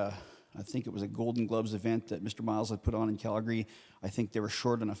were at I think it was a Golden Gloves event that Mr. Miles had put on in Calgary. I think they were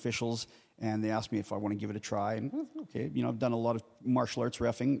short on officials, and they asked me if I want to give it a try. And okay, I've done a lot of martial arts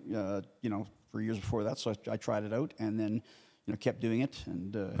reffing, for years before that, so I tried it out, and then kept doing it,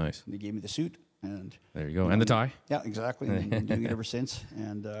 and Nice. they gave me the suit, and There you go. And the tie. yeah, exactly, and been doing it ever since,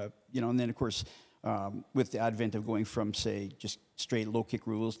 and and then of course. With the advent of going from, say, just straight low kick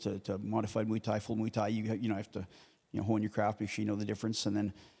rules to modified Muay Thai, full Muay Thai, you have to hone your craft, make sure you know the difference, and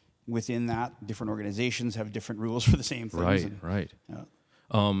then within that, different organizations have different rules for the same things. Right. Yeah.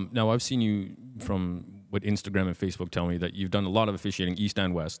 Now, I've seen you from what Instagram and Facebook tell me that you've done a lot of officiating East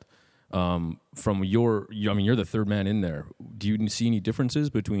and West. From you're the third man in there. Do you see any differences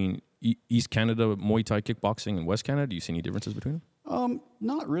between East Canada Muay Thai kickboxing and West Canada? Do you see any differences between them?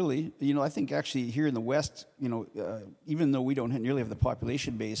 Not really. I think actually here in the West, even though we don't nearly have the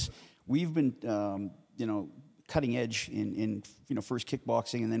population base, we've been, cutting edge in first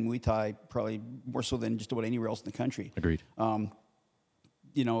kickboxing and then Muay Thai, probably more so than just about anywhere else in the country. Agreed. A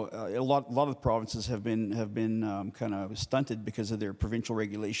lot of the provinces have been kind of stunted because of their provincial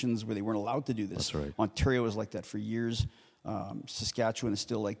regulations where they weren't allowed to do this. That's right. Ontario was like that for years. Saskatchewan is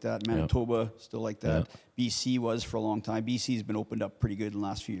still like that. Manitoba still like that. BC was for a long time. BC's been opened up pretty good in the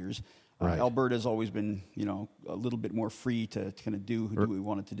last few years. Right. Alberta's always been, a little bit more free to kind of do what we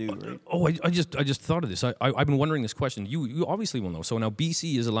wanted to do. Right? Oh, I just thought of this. I've been wondering this question. You obviously will know. So now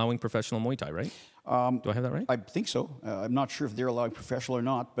BC is allowing professional Muay Thai, right? Do I have that right? I think so. I'm not sure if they're allowing professional or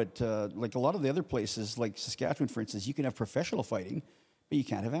not, but like a lot of the other places, like Saskatchewan, for instance, you can have professional fighting, but you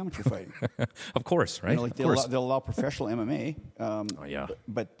can't have amateur fighting. Of course, right? They'll allow professional MMA. Oh, yeah.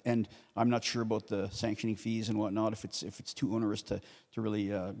 And I'm not sure about the sanctioning fees and whatnot. If it's too onerous to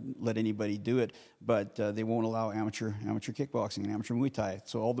really let anybody do it, but they won't allow amateur kickboxing and amateur Muay Thai.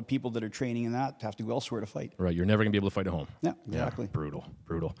 So all the people that are training in that have to go elsewhere to fight. Right. You're never gonna be able to fight at home. Yeah, exactly. Yeah,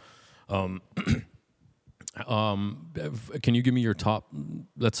 brutal. Can you give me your top,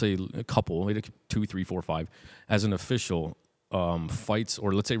 let's say a couple, maybe 2, 3, 4, 5, as an official? Fights,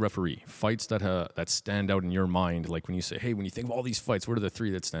 or let's say referee, fights that stand out in your mind, like when you say, hey, when you think of all these fights, what are the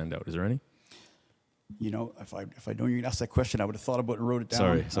 3 that stand out? Is there any? If I know you're gonna ask that question, I would have thought about it and wrote it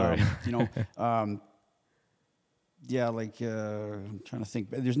down. Sorry. I'm trying to think.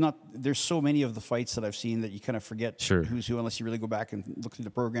 There's so many of the fights that I've seen that you kind of forget who's who unless you really go back and look through the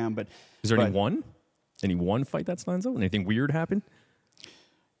program. But is there any one fight that stands out? Anything weird happen?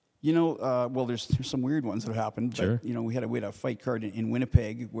 Well, there's some weird ones that have happened. Sure. But, we had a fight card in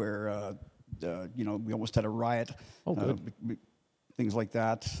Winnipeg where, we almost had a riot. Oh, good. Things like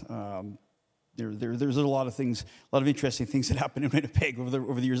that. There's a lot of things, a lot of interesting things that happened in Winnipeg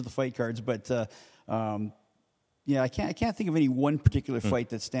over the years of the fight cards. But I can't think of any one particular fight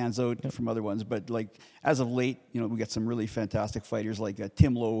that stands out from other ones. But like as of late, we got some really fantastic fighters like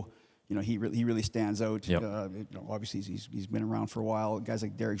Tim Lowe. He really stands out. Yep. Obviously he's been around for a while. Guys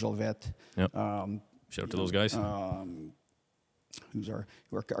like Derek Jolvet. Yep. Shout out to those guys. Who are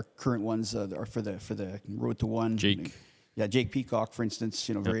our current ones are for the Road to One. Jake. Yeah, Jake Peacock, for instance.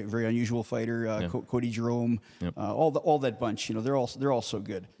 Very unusual fighter. Cody Jerome. Yep. All that bunch. They're all so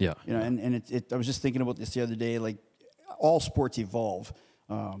good. Yeah. And I was just thinking about this the other day. Like all sports evolve.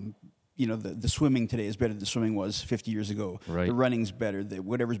 The swimming today is better than the swimming was 50 years ago. Right. The running's better.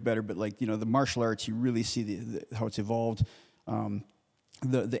 Whatever's better. But the martial arts, you really see how it's evolved.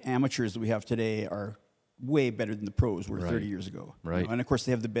 The amateurs that we have today are way better than the pros were 30 years ago. Right. And of course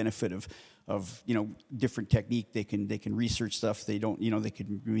they have the benefit of different technique. They can research stuff. They don't they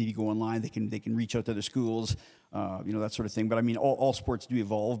can maybe go online. They can reach out to other schools. That sort of thing. But I mean, all sports do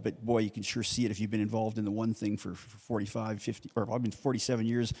evolve. But boy, you can sure see it if you've been involved in the one thing for 45, 50, or I've been 47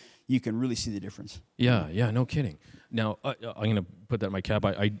 years. You can really see the difference. Yeah, no kidding. Now I'm gonna put that in my cap.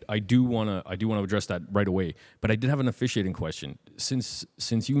 I do wanna address that right away. But I did have an officiating question. Since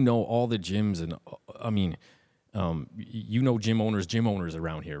all the gyms and gym owners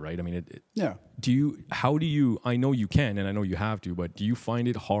around here, right? I mean, Yeah. How do you? I know you can, and I know you have to. But do you find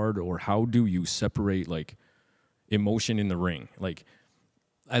it hard, or how do you separate like emotion in the ring, like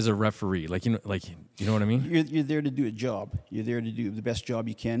as a referee, like you know what I mean? You're there to do a job. You're there to do the best job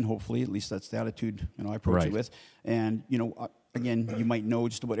you can. Hopefully, at least that's the attitude I approach it with. And again, you might know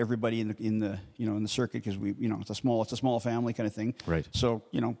just about everybody in the circuit because it's a small family kind of thing. Right. So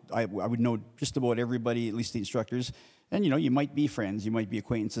I would know just about everybody, at least the instructors, and you might be friends, you might be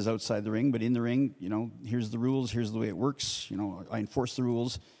acquaintances outside the ring, but in the ring, here's the rules, here's the way it works. I enforce the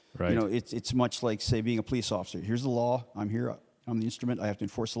rules. Right. It's much like, say, being a police officer. Here's the law. I'm here. I'm the instrument. I have to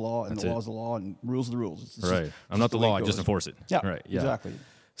enforce the law, and the law is the law, and rules are the rules. It's right. just, I'm not the law. I just enforce it. Yeah. Right. Yeah. Exactly.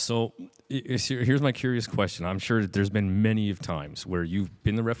 So here's my curious question. I'm sure that there's been many of times where you've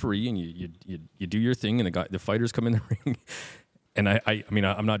been the referee and you do your thing, and the fighters come in the ring. And I mean,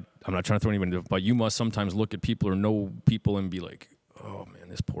 I'm not trying to throw anyone into, but you must sometimes look at people or know people and be like, oh man,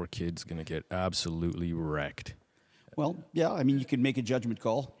 this poor kid's gonna get absolutely wrecked. Well, yeah. I mean, you can make a judgment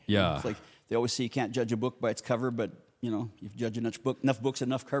call. Yeah. It's like they always say you can't judge a book by its cover, but if you judge enough books,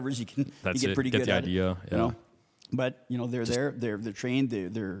 enough covers, you get pretty good the at idea. it. Yeah. But they're there. They're trained.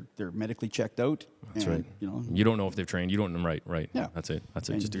 They're medically checked out. That's and, right. You don't know if they've trained. You don't know. Right. Yeah. That's it.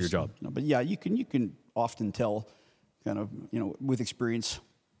 And Just do your job. But yeah, you can often tell, kind of with experience,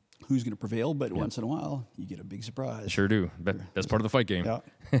 who's going to prevail. But once in a while, you get a big surprise. Sure do. That's part of the fight game. Yeah.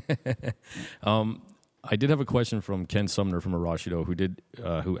 I did have a question from Ken Sumner from Arashido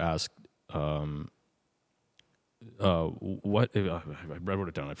who asked, what I wrote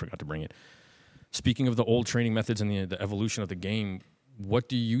it down. I forgot to bring it. Speaking of the old training methods and the evolution of the game, what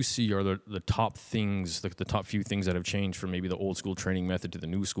do you see are the top things, the top few things that have changed from maybe the old school training method to the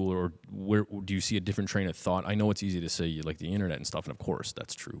new school, or where do you see a different train of thought? I know it's easy to say you like the internet and stuff, and of course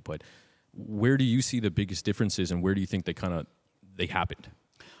that's true, but where do you see the biggest differences, and where do you think they happened?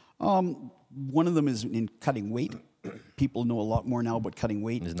 One of them is in cutting weight. People know a lot more now about cutting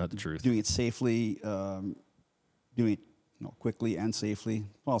weight. Isn't that the truth? Doing it safely, doing it quickly and safely.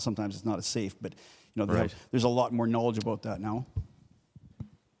 Well, sometimes it's not as safe, but there's a lot more knowledge about that now.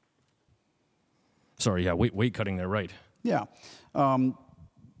 Sorry, yeah, weight cutting there, right? Yeah,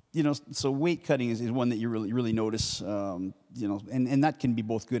 so weight cutting is one that you really notice. And that can be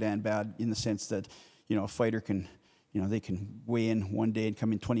both good and bad in the sense that a fighter can. They can weigh in one day and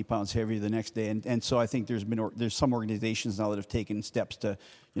come in 20 pounds heavier the next day, and so I think there's some organizations now that have taken steps to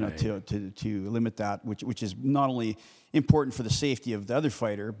to limit that, which is not only important for the safety of the other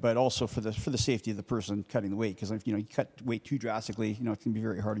fighter, but also for the safety of the person cutting the weight. Because if you cut weight too drastically, it can be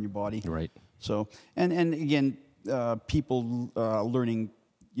very hard on your body. Right. So and again, people learning,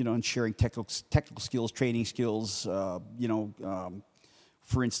 and sharing technical skills, training skills. For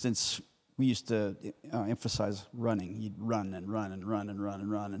instance, we used to emphasize running. You'd run and run and run and run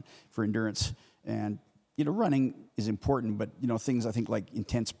and run, and for endurance. And running is important, but things I think like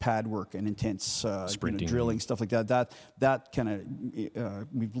intense pad work and intense sprinting, drilling, stuff like that. That kind of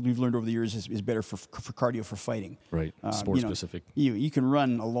we've learned over the years is better for cardio for fighting. Right. Sport specific. You can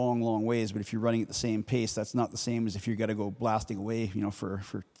run a long ways, but if you're running at the same pace, that's not the same as if you got to go blasting away. For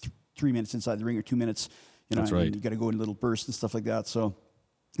 3 minutes inside the ring or 2 minutes. That's right. And you got to go in little bursts and stuff like that. So.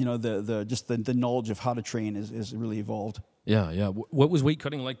 The knowledge of how to train is really evolved. Yeah. What was weight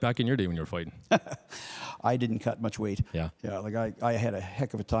cutting like back in your day when you were fighting? I didn't cut much weight. Yeah. Like I had a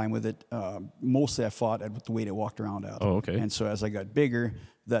heck of a time with it. Mostly I fought at the weight I walked around at. Oh, okay. And so as I got bigger,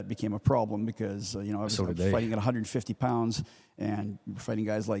 that became a problem because I was fighting at 150 pounds, and fighting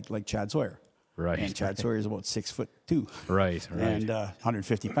guys like Chad Sawyer. Right. And Chad Sawyer is about 6'2". Right. And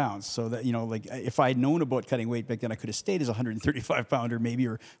 150 pounds. So that if I had known about cutting weight back then, I could have stayed as a 135 pounder maybe,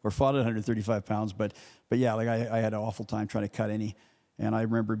 or fought at 135 pounds. But yeah, I had an awful time trying to cut any. And I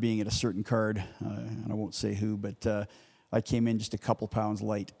remember being at a certain card, and I won't say who, but I came in just a couple pounds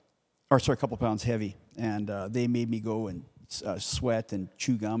heavy, and they made me go and sweat and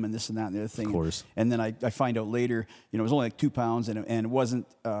chew gum and this and that and the other thing. Of course. And then I find out later, it was only like 2 pounds, and it wasn't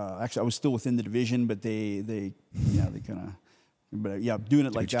actually I was still within the division, but they kind of. But yeah, doing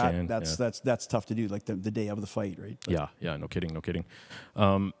it like that, that's tough to do, like the day of the fight, right? But, yeah, no kidding.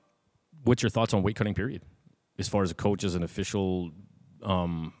 What's your thoughts on weight cutting period? As far as a coach, as an official,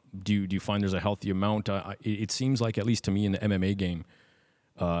 do you find there's a healthy amount? It seems like, at least to me in the MMA game,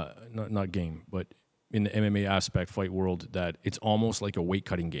 not game, but in the MMA aspect, fight world, that it's almost like a weight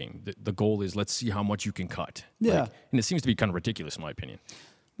cutting game. The goal is, let's see how much you can cut. Yeah. And it seems to be kind of ridiculous in my opinion.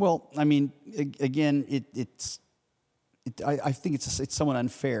 Well, I mean, again, I think it's somewhat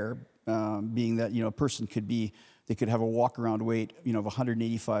unfair, being that a person they could have a walk around weight of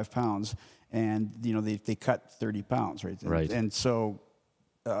 185 pounds, and they cut 30 pounds, right? Right. And so,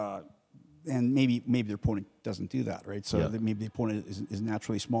 and maybe their opponent doesn't do that, right? So maybe the opponent is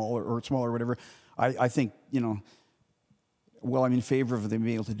naturally small or smaller or whatever. I think Well, I'm in favor of them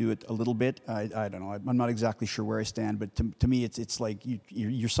being able to do it a little bit. I don't know. I'm not exactly sure where I stand, but to me, it's like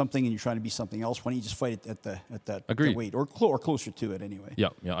you're something and you're trying to be something else. Why don't you just fight it at that Agreed. weight or closer to it anyway? Yeah,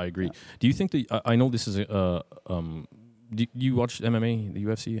 I agree. Do you think that I know this is do you watch MMA, the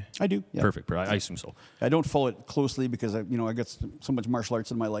UFC? I do. Yeah. Perfect. I assume so. I don't follow it closely because I got so much martial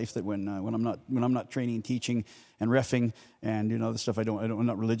arts in my life that when I'm not training and teaching and reffing and the stuff I'm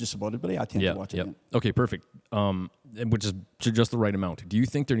not religious about it, but yeah, I tend to watch it. Yeah. Okay, perfect. Which is just the right amount. Do you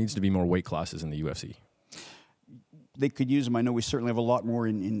think there needs to be more weight classes in the UFC? They could use them. I know we certainly have a lot more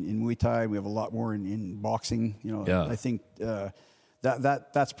in Muay Thai. We have a lot more in boxing. I think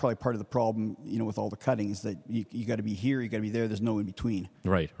that's probably part of the problem. With all the cutting is that you got to be here, you got to be there. There's no in between.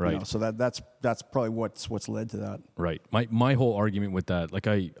 Right. So that's probably what's led to that. Right. My whole argument with that, like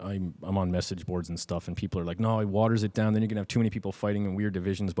I'm on message boards and stuff, and people are like, no, it waters it down. Then you're gonna have too many people fighting in weird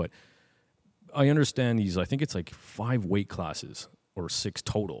divisions. But I understand these. I think it's like 5 weight classes or 6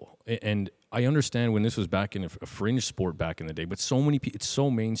 total. And I understand when this was back in a fringe sport back in the day, but so many people, it's so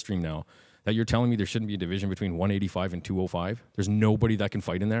mainstream now that you're telling me there shouldn't be a division between 185 and 205. There's nobody that can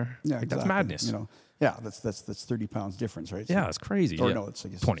fight in there. Yeah, like, exactly. That's madness. Yeah, that's 30 pounds difference, right? Yeah, it's crazy. Or yeah. no, it's I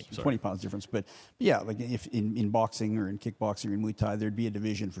guess 20. 20 pounds difference. But yeah, like if in boxing or in kickboxing or in Muay Thai, there'd be a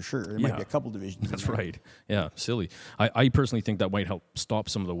division for sure. There might be a couple divisions. That's right. Yeah, silly. I personally think that might help stop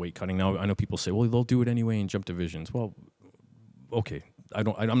some of the weight cutting. Now I know people say, well, they'll do it anyway in jump divisions. Well, okay.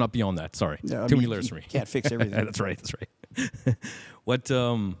 I'm not beyond that. Sorry. Yeah, Too many layers for me. Can't fix everything. That's right. What?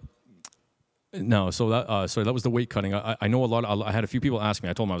 No. So that was the weight cutting. I know a lot. I had a few people ask me.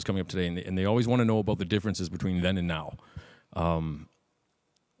 I told them I was coming up today, and they always want to know about the differences between then and now. And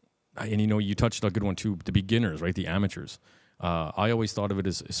you touched a good one too. The beginners, right? The amateurs. I always thought of it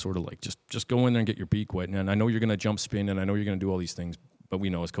as sort of like just go in there and get your beak wet. And I know you're going to jump spin, and I know you're going to do all these things. But we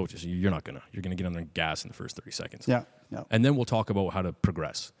know as coaches, you're going to get on there and gas in the first 30 seconds. Yeah. And then we'll talk about how to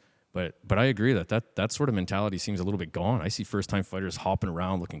progress. But I agree that sort of mentality seems a little bit gone. I see first-time fighters hopping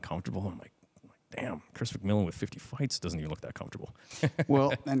around looking comfortable. I'm like, damn, Chris McMillan with 50 fights doesn't even look that comfortable.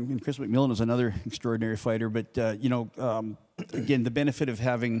 Well, and Chris McMillan was another extraordinary fighter. But, again, the benefit of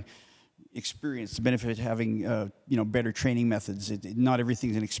having experience, the benefit of having, better training methods, not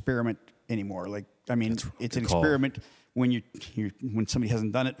everything's an experiment anymore. Like, I mean, it's an experiment when when somebody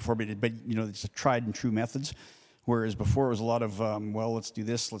hasn't done it before, but it's a tried and true methods. Whereas before it was a lot of let's do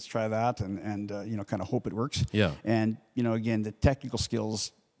this, let's try that, and kind of hope it works. Yeah. And again, the technical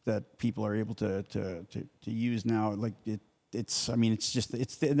skills that people are able to use now, like it's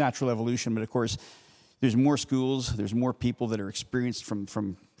the natural evolution. But of course, there's more schools, there's more people that are experienced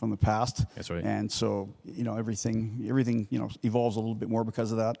from the past. That's right. And so everything evolves a little bit more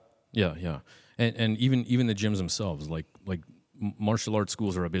because of that. Yeah. And even the gyms themselves, like martial arts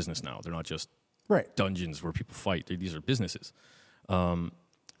schools are a business now. They're not just dungeons where people fight. These are businesses. I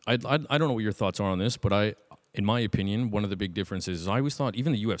don't know what your thoughts are on this, but in my opinion, one of the big differences is I always thought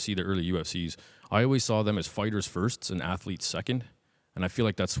even the UFC, the early UFCs, I always saw them as fighters first and athletes second. And I feel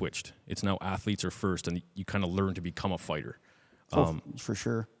like that switched. It's now athletes are first, and you kind of learn to become a fighter. For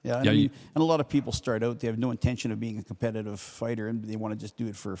sure. Yeah. And a lot of people start out, they have no intention of being a competitive fighter, and they want to just do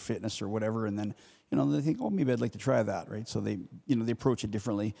it for fitness or whatever. And then, they think, oh, maybe I'd like to try that, right? So they approach it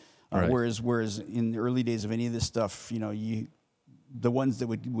differently. Right. Whereas in the early days of any of this stuff, the ones that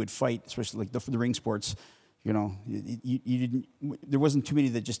would fight, especially like the ring sports, there wasn't too many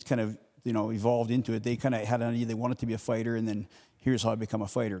that just kind of, evolved into it. They kind of had an idea they wanted to be a fighter, and then here's how I become a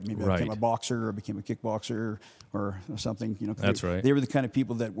fighter. Maybe I became a boxer or became a kickboxer or something. That's right. They were the kind of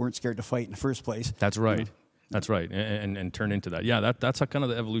people that weren't scared to fight in the first place. That's right. That's right. And turn into that. Yeah, that's kind of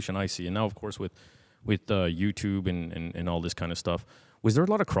the evolution I see. And now, of course, with YouTube and all this kind of stuff, was there a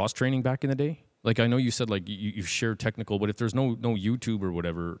lot of cross training back in the day? Like I know you said like you shared technical, but if there's no YouTube or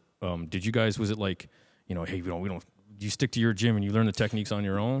whatever, did you guys? Was it like hey, we don't. You stick to your gym and you learn the techniques on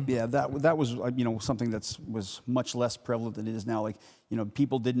your own? Yeah, that was something that was much less prevalent than it is now. Like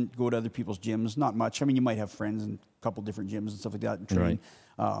people didn't go to other people's gyms, not much. I mean, you might have friends in a couple different gyms and stuff like that and train,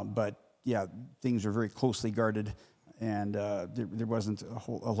 but yeah, things are very closely guarded, and there wasn't a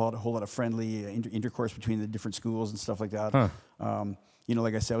whole lot of friendly intercourse between the different schools and stuff like that. Huh.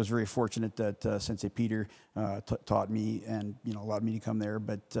 Like I said, I was very fortunate that Sensei Peter taught me and allowed me to come there.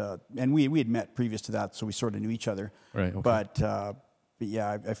 But and we had met previous to that, so we sort of knew each other. Right. Okay. But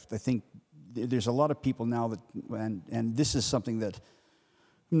yeah, I think there's a lot of people now that and this is something that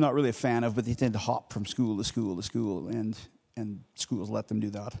I'm not really a fan of, but they tend to hop from school to school to school, and schools let them do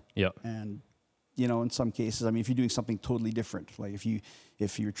that. Yeah. And in some cases, I mean, if you're doing something totally different, like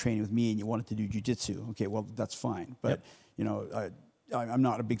if you're training with me and you wanted to do jiu-jitsu, okay, well that's fine. But I'm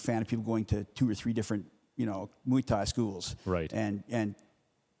not a big fan of people going to 2 or 3 different Muay Thai schools. Right. And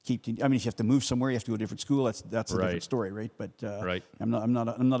keep. I mean, if you have to move somewhere, you have to go to a different school. That's a different story, right? But Right. I'm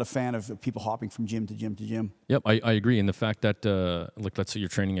not a fan of people hopping from gym to gym to gym. Yep, I agree. And the fact that, like, let's say you're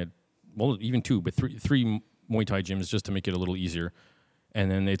training at, well, even two, but three Muay Thai gyms just to make it a little easier. And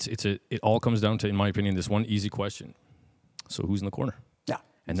then it all comes down to, in my opinion, this one easy question. So who's in the corner? Yeah.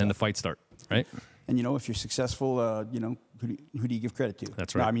 And then the fights start, right? And if you're successful, who do you give credit to?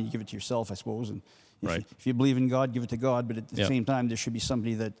 That's No, right. I mean, you give it to yourself, I suppose. And Right. if you believe in God, give it to God. But at the Yeah. same time, there should be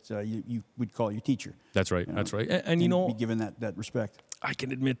somebody that you would call your teacher. That's right. That's right. And be given that respect. I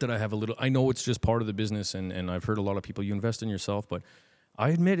can admit that I have a little. I know it's just part of the business, and I've heard a lot of people. You invest in yourself, but I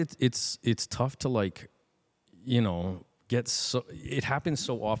admit it's tough to, like, get so. It happens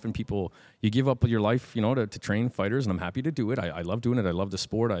so often. People, you give up your life, to train fighters, and I'm happy to do it. I love doing it. I love the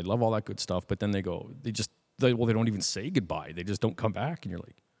sport. I love all that good stuff. But then they don't even say goodbye. They just don't come back, and you're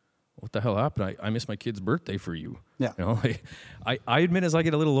like, what the hell happened? I missed my kid's birthday for you. Yeah. I admit, as I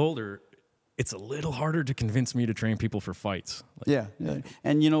get a little older, it's a little harder to convince me to train people for fights. Yeah.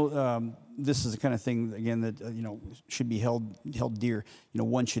 And this is the kind of thing again that should be held dear.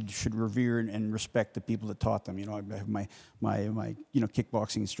 One should revere and respect the people that taught them. I have my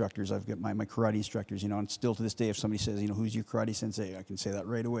kickboxing instructors. I've got my karate instructors. And still to this day, if somebody says, who's your karate sensei, I can say that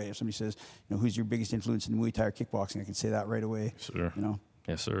right away. If somebody says, who's your biggest influence in Muay Thai or kickboxing, I can say that right away. Sure.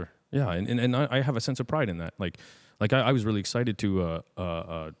 Yes, sir. Yeah, and I have a sense of pride in that. Like I was really excited to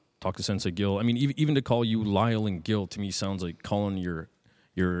talk to Sensei Gil. I mean, even to call you Lyle and Gil to me sounds like calling your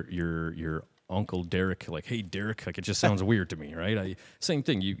uncle Derek, like, hey Derek. Like, it just sounds weird to me, right? Same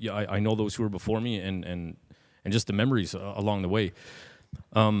thing. I know those who were before me, and just the memories along the way.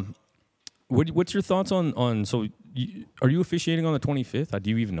 What's your thoughts on? So, are you officiating on the 25th? Do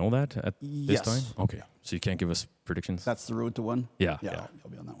you even know that at this Yes. time? Okay, so you can't give us predictions. That's the road to one. Yeah. I'll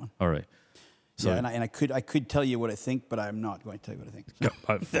be on that one. All right. So, Yeah, and I could tell you what I think, but I'm not going to tell you what I think. yeah,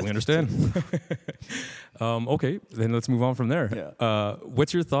 I fully understand. Okay, then let's move on from there. Yeah.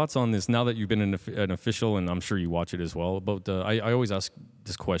 What's your thoughts on this now that you've been an official, and I'm sure you watch it as well? About I always ask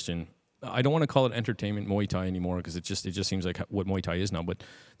this question. I don't want to call it entertainment Muay Thai anymore because it just seems like what Muay Thai is now. But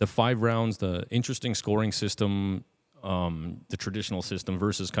the 5 rounds, the interesting scoring system, the traditional system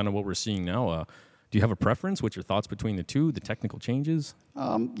versus kind of what we're seeing now. Do you have a preference? What's your thoughts between the two? The technical changes?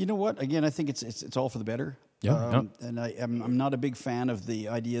 You know what? Again, I think it's all for the better. Yeah. And I'm not a big fan of the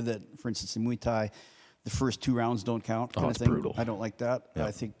idea that, for instance, in Muay Thai, the first 2 rounds don't count. Kind it's of thing. brutal. I don't like that. Yeah.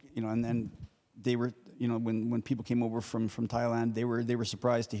 I think and then they were when people came over from Thailand, they were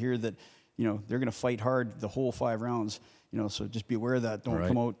surprised to hear that they're going to fight hard the whole 5 rounds. So just be aware of that. Don't Right.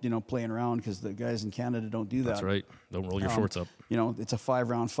 come out playing around because the guys in Canada don't do that. That's right. Don't roll your shorts up. It's a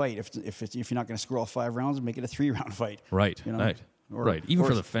 5-round fight. If you're not going to score all 5 rounds, make it a 3-round fight. Right. Right. Right. Even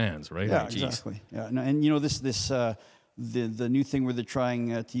for the fans, right? Yeah, Like, geez. exactly. Yeah, and this the new thing where they're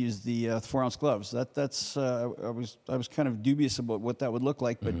trying to use the 4-ounce gloves. That's I was kind of dubious about what that would look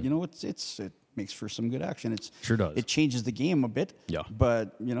like, but it makes for some good action. Sure does. It changes the game a bit. Yeah.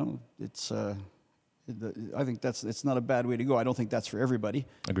 But it's. I think it's not a bad way to go. I don't think that's for everybody.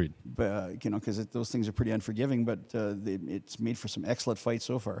 Agreed. But because those things are pretty unforgiving. But it's made for some excellent fights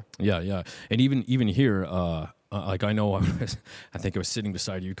so far. Yeah. And even here, like I know, I think I was sitting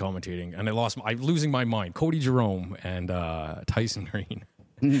beside you commentating, and I'm losing my mind. Cody Jerome and Tyson Green.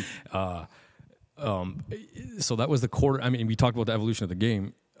 So that was the quarter. I mean, we talked about the evolution of the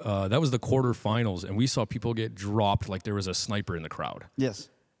game. That was the quarterfinals, and we saw people get dropped like there was a sniper in the crowd. Yes.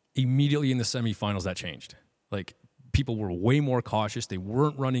 Immediately in the semifinals, that changed. Like, people were way more cautious. They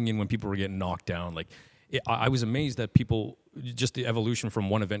weren't running in when people were getting knocked down. Like, I was amazed that people, just the evolution from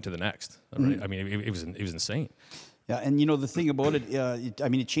one event to the next. Right? I mean, it was insane. Yeah, and the thing about it,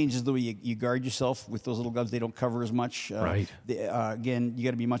 it changes the way you guard yourself with those little gloves. They don't cover as much. Right. Again, you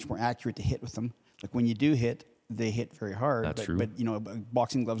got to be much more accurate to hit with them. Like, when you do hit, they hit very hard. That's true. But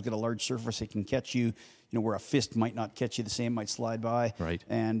boxing gloves get a large surface; they can catch you. Where a fist might not catch you the same, might slide by. Right.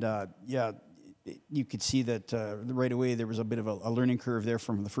 And you could see that right away there was a bit of a learning curve there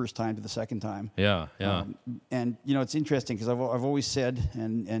from the first time to the second time. Yeah. And it's interesting because I've always said,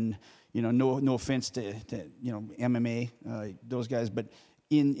 and no offense to MMA, those guys, but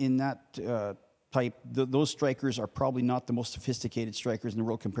in that type, those strikers are probably not the most sophisticated strikers in the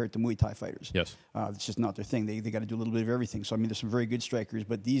world compared to Muay Thai fighters. Yes. It's just not their thing. They got to do a little bit of everything. So there's some very good strikers,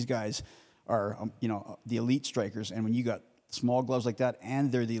 but these guys are the elite strikers. And when you got small gloves like that,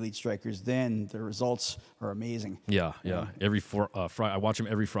 and they're the elite strikers, then the results are amazing. Yeah. Every Friday, I watch them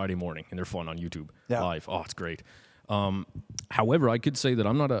every Friday morning, and they're fun on YouTube live. Oh, it's great. However, I could say that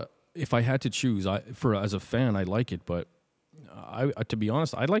I'm not if I had to choose, as a fan, I like it, but to be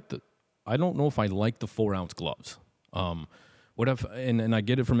honest, I like I don't know if I like the 4-ounce gloves. What if and I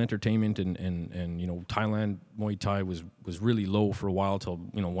get it from entertainment and you know, Thailand Muay Thai was really low for a while till,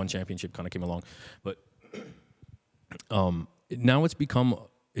 you know, one championship kind of came along, but now it's become,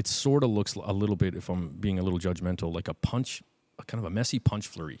 it sort of looks a little bit, if I'm being a little judgmental, like a punch, kind of a messy punch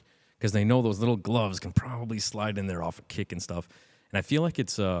flurry, because they know those little gloves can probably slide in there off a kick and stuff. And I feel like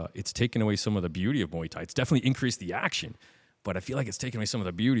it's taken away some of the beauty of Muay Thai. It's definitely increased the action, but I feel like it's taken away some of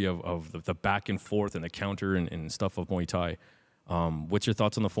the beauty of the back and forth and the counter and stuff of Muay Thai. What's your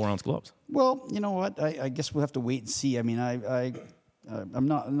thoughts on the 4-ounce gloves? Well, you know what? I guess we'll have to wait and see. I mean, I'm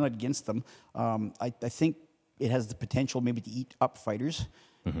not against them. I think it has the potential maybe to eat up fighters.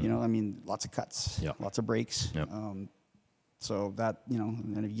 You know, I mean, lots of cuts, lots of breaks. Yep. So that, you know,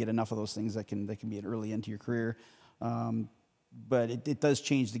 and if you get enough of those things, that can be an early end to your career. But it does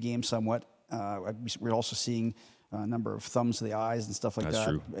change the game somewhat. We're also seeing a number of thumbs to the eyes and stuff like That's that,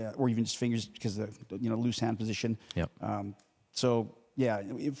 true. Or even just fingers because of the, you know, loose hand position. Yep. So yeah,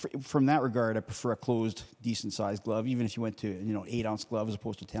 from that regard, I prefer a closed, decent sized glove. Even if you went to, you know, 8-ounce glove as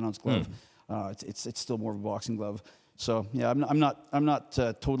opposed to 10-ounce glove, it's still more of a boxing glove. So yeah, I'm not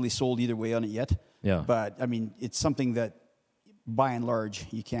totally sold either way on it yet. Yeah. But I mean, it's something that, by and large,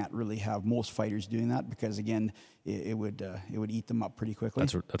 you can't really have most fighters doing that because, again, it would eat them up pretty quickly.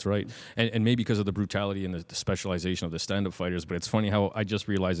 That's right. And maybe because of the brutality and the specialization of the stand-up fighters, but it's funny how I just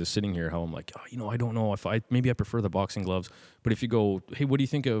realized as sitting here how I'm like, oh, you know, I don't know if I prefer the boxing gloves. But if you go, hey, what do you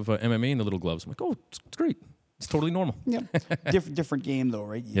think of MMA and the little gloves? I'm like, oh, it's great. It's totally normal. Yeah, different game though,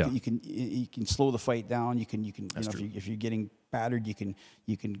 right? You can slow the fight down. You can That's you know, true. if you're getting battered, you can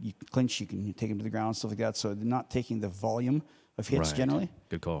clinch. You can take them to the ground, stuff like that. So they're not taking the volume of hits Right. generally.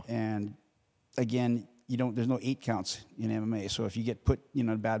 Good call. And again, there's no 8 counts in MMA. So if you get put, you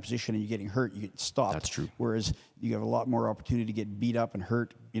know, in a bad position and you're getting hurt, you get stopped. That's true. Whereas you have a lot more opportunity to get beat up and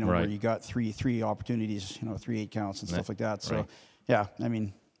hurt, you know, Right. where you got three opportunities, you know, 3 8 counts and stuff like that. So Right. yeah, I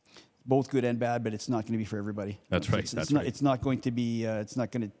mean, both good and bad, but it's not going to be for everybody. That's right. It's not going to be. It's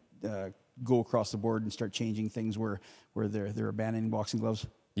not going to go across the board and start changing things where they're abandoning boxing gloves.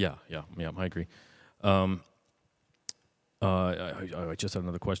 Yeah, I agree. I just had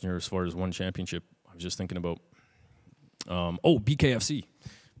another question here as far as one championship. I was just thinking about, BKFC,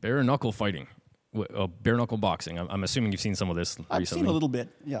 bare knuckle fighting, bare knuckle boxing. I'm assuming you've seen some of this recently. I've seen a little bit.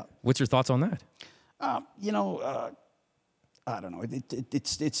 Yeah. What's your thoughts on that? You know, I don't know.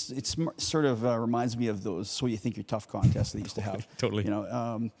 It's sort of reminds me of those "So You Think You're Tough" contests they used to have. Totally. You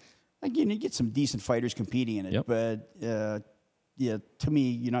know, again, you get some decent fighters competing in it, Yep. but yeah, to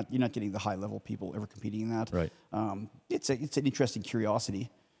me, you're not getting the high level people ever competing in that. Right. It's an interesting curiosity.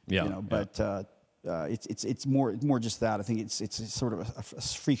 Yeah, You know, but it's more just that. I think it's sort of a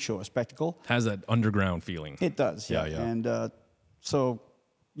freak show, a spectacle. Has that underground feeling. It does. Yeah. And so,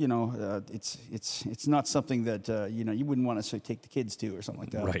 you know, it's not something that you know, you wouldn't want to take the kids to or something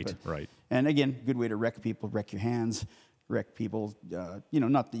like that. Right, But- right. And again, good way to wreck people, wreck your hands, wreck people. You know,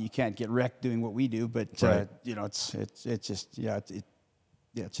 not that you can't get wrecked doing what we do, but Right. you know, it's just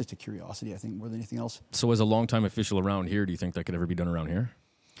it's just a curiosity, I think, more than anything else. So as a longtime official around here, do you think that could ever be done around here?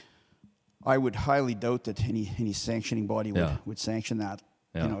 I would highly doubt that any sanctioning body Yeah. would sanction that.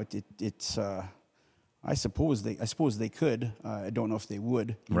 Yeah. You know, it's. I suppose they could. I don't know if they would.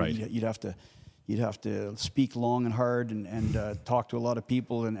 You know, Right. You'd have to speak long and hard and talk to a lot of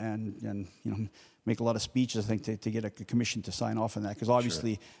people and you know, make a lot of speeches, I think, to get a commission to sign off on that. Because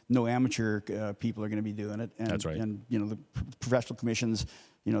obviously no amateur people are going to be doing it. And, That's right. And you know, the professional commissions,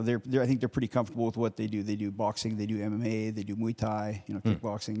 you know, I think they're pretty comfortable with what they do. They do boxing, they do MMA, they do Muay Thai, you know,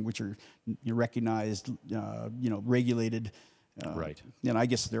 kickboxing, which are recognized, you know, regulated. Right. And I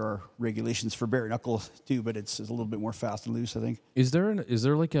guess there are regulations for bare knuckle too, but it's a little bit more fast and loose, I think. Is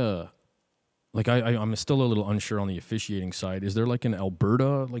there like a, like I'm still a little unsure on the officiating side. Is there like an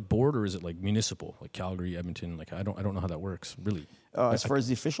Alberta like board, or is it like municipal, like Calgary, Edmonton? Like I don't know how that works really. As far as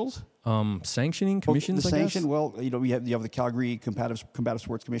the officials, Sanctioning commissions, the I sanction. guess? Well, you know, you have the Calgary Combative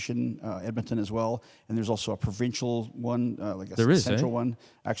Sports Commission, Edmonton as well, and there's also a provincial one, like a There is, central eh? one.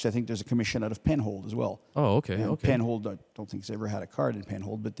 Actually, I think there's a commission out of Penhold as well. Oh, okay, And okay. Penhold, I don't think has ever had a card in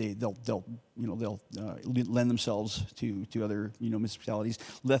Penhold, but they'll lend themselves to other, you know, municipalities.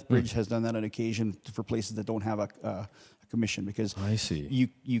 Lethbridge has done that on occasion for places that don't have a commission, because I see.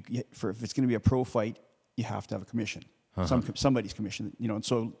 if it's going to be a pro fight, you have to have a commission. Somebody's commission, you know, and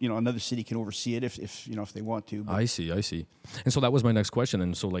so, you know, another city can oversee it if you know, if they want to. But I see. And so that was my next question.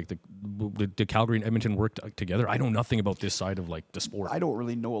 And so like the Calgary and Edmonton work together? I know nothing about this side of like the sport. I don't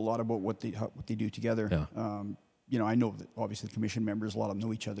really know a lot about what they do together. Yeah. I know that obviously the commission members, a lot of them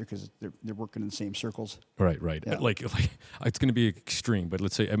know each other because they're working in the same circles. Right. Yeah. Like it's going to be extreme, but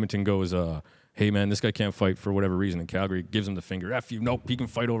let's say Edmonton goes, hey man, this guy can't fight for whatever reason, and Calgary gives him the finger. F you, nope, he can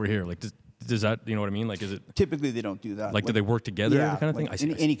fight over here. Like, does that, you know what I mean? Like, is it Typically they don't do that. like do they work together, Yeah, kind of like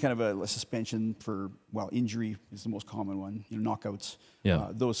thing? I see. any kind of a suspension for injury is the most common one. Knockouts. Yeah.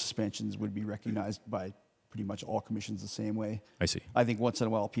 Those suspensions would be recognized by pretty much all commissions the same way. I see. I think once in a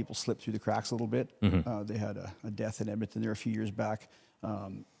while people slip through the cracks a little bit. Mm-hmm. They had a death in Edmonton there a few years back,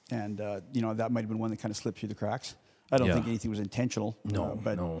 and that might have been one that kind of slipped through the cracks. I don't Yeah. think anything was intentional. No,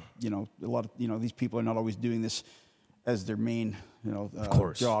 but no. A lot of these people are not always doing this as their main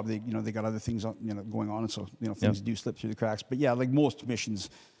course. job. They got other things going on, and so things do slip through the cracks. But yeah, like most commissions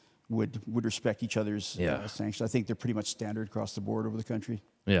would respect each other's sanctions. I think they're pretty much standard across the board over the country.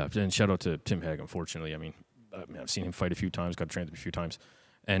 Yeah, and shout out to Tim Hegg. Unfortunately, I mean, I've seen him fight a few times, got trained a few times,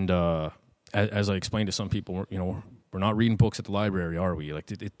 and as I explained to some people, we're not reading books at the library, are we? Like,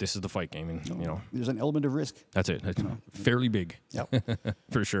 this is the fight game, and There's an element of risk. that's it. Fairly big,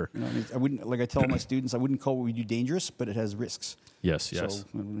 for sure. I wouldn't, like I tell my students, I wouldn't call what we do dangerous, but it has risks. Yes. So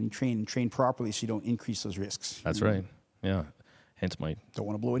when you train properly, so you don't increase those risks. That's right. Yeah. Hence my. Don't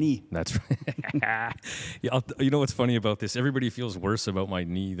want to blow a knee. That's right. Yeah. You know what's funny about this? Everybody feels worse about my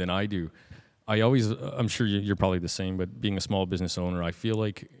knee than I do. I'm sure you're probably the same, but being a small business owner, I feel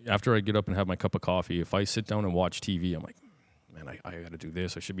like after I get up and have my cup of coffee, if I sit down and watch TV, I'm like, man, I got to do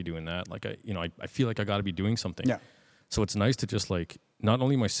this. I should be doing that. Like, I feel like I got to be doing something. Yeah. So it's nice to just like, not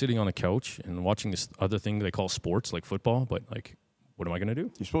only am I sitting on a couch and watching this other thing they call sports, like football, but like, what am I going to do?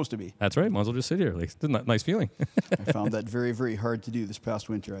 You're supposed to be. That's right. Might as well just sit here. Like, it's a nice feeling. I found that very, very hard to do this past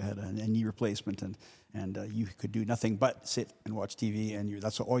winter. I had a knee replacement, and you could do nothing but sit and watch TV, and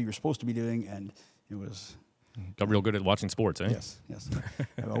that's all you were supposed to be doing, and it was... Got real good at watching sports, eh? Yes.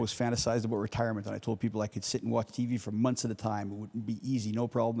 I've always fantasized about retirement, and I told people I could sit and watch TV for months at a time. It would be easy, no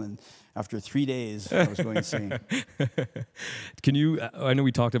problem, and after 3 days, I was going insane. Can you, I know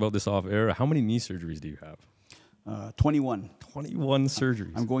we talked about this off air, how many knee surgeries do you have? 21. 21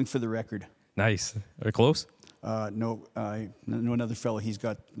 surgeries. I'm going for the record. Nice. Are you close? No, I know another fellow. He's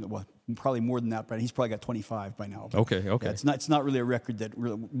got probably more than that, but he's probably got 25 by now. Okay. Yeah, it's not really a record that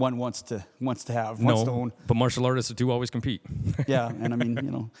one wants to have, wants to No, own. but martial artists do always compete. Yeah, and I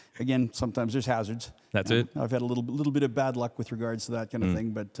mean, again, sometimes there's hazards. That's it. I've had a little bit of bad luck with regards to that kind of thing,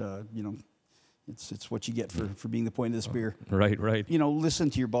 but it's what you get for being the point of the spear. Right. Listen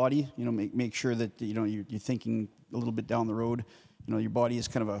to your body. Make sure that you're thinking a little bit down the road. Your body is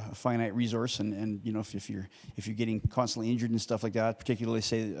kind of a finite resource, and if you're getting constantly injured and stuff like that, particularly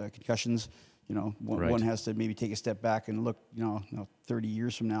say concussions, one has to maybe take a step back and look. 30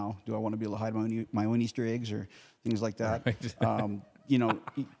 years from now, do I want to be able to hide my own Easter eggs or things like that? Right.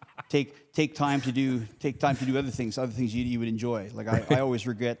 Take time to do other things you would enjoy. Like I always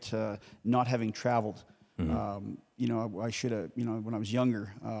regret not having traveled. Mm-hmm. I should have, when I was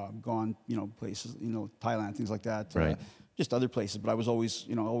younger, gone, places, Thailand, things like that. Right. Just other places, but I was always,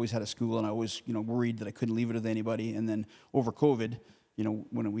 always had a school, and I always, worried that I couldn't leave it with anybody. And then over COVID,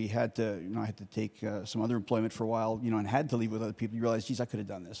 when we had to, I had to take some other employment for a while, and had to leave with other people. You realize, geez, I could have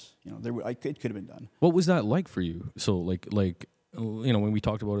done this. It could have been done. What was that like for you? So like when we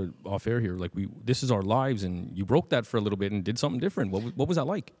talked about it off air here, like this is our lives, and you broke that for a little bit and did something different. What was that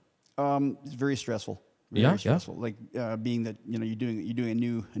like? It's very stressful. Very stressful. Like being that you're doing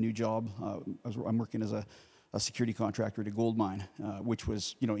a new job. I'm working as a security contractor at a gold mine, which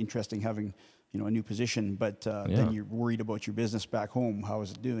was interesting having a new position. But then you're worried about your business back home. How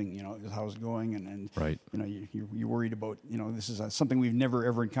is it doing? How is it going? And right. You're worried about this is something we've never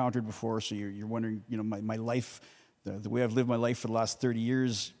ever encountered before. So you're wondering my life, the way I've lived my life for the last 30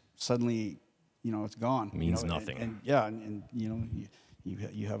 years, suddenly it's gone. Means nothing. And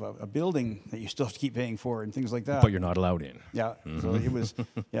you have a building that you still have to keep paying for and things like that. But you're not allowed in. Yeah. Mm-hmm. So it was,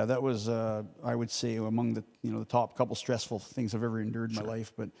 that was, I would say among the, the top couple stressful things I've ever endured in my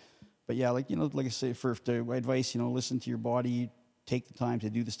life. But yeah, like I say, for my advice, listen to your body, take the time to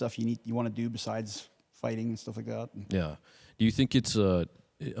do the stuff you want to do besides fighting and stuff like that. Yeah. Do you think it's,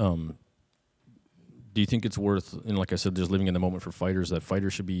 worth, and like I said, just living in the moment for fighters, that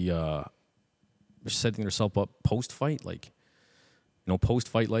fighters should be setting themselves up post-fight, like,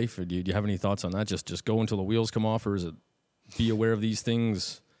 post-fight life? Or do you have any thoughts on that? Just go until the wheels come off, or is it be aware of these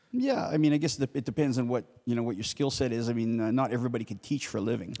things? Yeah, I mean, I guess it depends on what your skill set is. I mean, not everybody can teach for a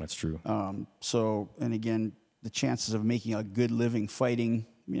living. That's true. So, and again, the chances of making a good living fighting,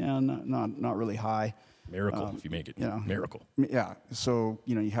 not really high. Miracle if you make it. Miracle. Yeah. So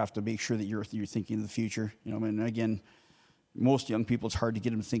you have to make sure that you're thinking of the future. And again, most young people, it's hard to get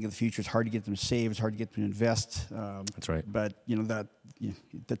them to think of the future. It's hard to get them to save. It's hard to get them to invest. That's right. But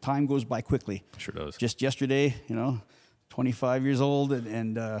the time goes by quickly. Sure does. Just yesterday, 25 years old,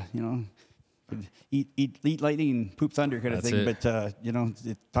 and eat lightning and poop thunder kind of That's thing. it. But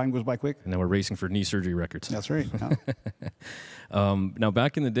the time goes by quick. And now we're racing for knee surgery records. That's right. Now,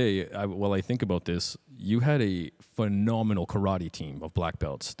 back in the day, while I think about this, you had a phenomenal karate team of black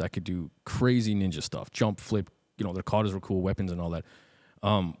belts that could do crazy ninja stuff, jump, flip. Their katas were cool, weapons and all that.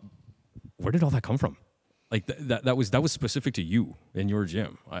 Where did all that come from? Like that was specific to you in your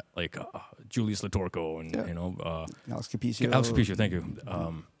gym, Julius Latorco and Alex Capicio. Alex Capicio, thank you.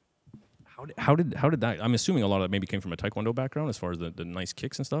 How did that? I'm assuming a lot of that maybe came from a taekwondo background as far as the nice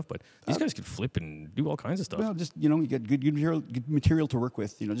kicks and stuff. But these guys could flip and do all kinds of stuff. Well, just you get good material to work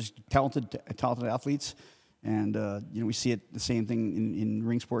with. Just talented athletes, and we see it the same thing in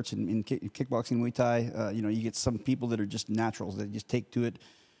ring sports and in kickboxing, Muay Thai. You get some people that are just naturals that just take to it.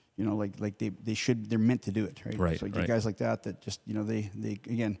 Like they should. They're meant to do it, right? Right. So you get guys like that just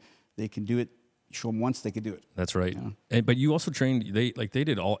they can do it. Show them once, they could do it. That's right. But you also trained. They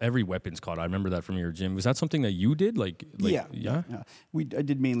did every weapons kata. I remember that from your gym. Was that something that you did? Yeah. I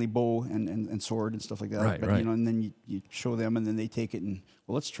did mainly bow and sword and stuff like that. Right, but, right. And then you show them, and then they take it and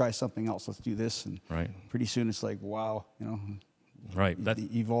let's try something else. Let's do this, and pretty soon it's like wow, Right.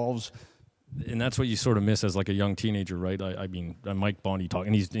 It evolves. And that's what you sort of miss as like a young teenager, right? I mean, Mike Bondi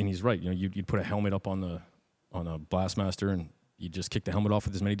talking, and he's right. You'd put a helmet up on a Blastmaster and you just kick the helmet off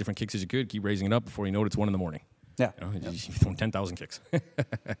with as many different kicks as you could, keep raising it up before you know it, it's 1 a.m. Yeah. You're throwing 10,000 kicks.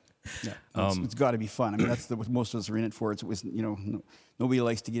 Yeah. It's got to be fun. I mean, that's what most of us are in it for. Nobody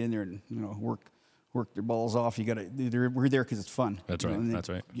likes to get in there and, work their balls off. We're there because it's fun. That's right. That's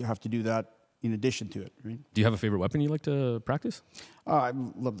right. You have to do that in addition to it, right? Do you have a favorite weapon you like to practice? I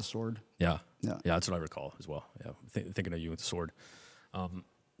love the sword. Yeah. That's what I recall as well. Yeah. Thinking of you with the sword.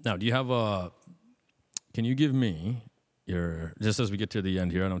 Now, do you have can you give me just as we get to the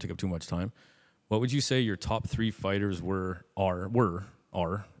end here, I don't take up too much time. What would you say your top 3 fighters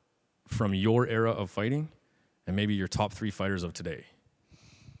are from your era of fighting, and maybe your top 3 fighters of today?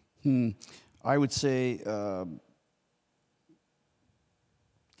 I would say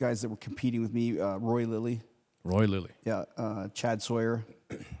guys that were competing with me, Roy Lilly. Roy Lilly. Yeah, Chad Sawyer.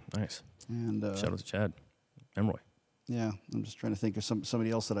 Nice. And shout out to Chad and Roy. Yeah, I'm just trying to think of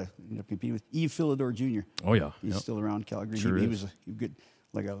somebody else that I ended up competing with. Yves Philidor Jr. Oh yeah, he's still around Calgary. Sure he was a good,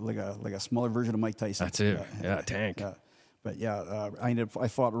 like a smaller version of Mike Tyson. That's it. Yeah, tank. Yeah. But yeah, I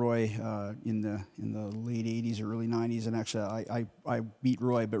fought Roy in the late '80s or early '90s, and actually I beat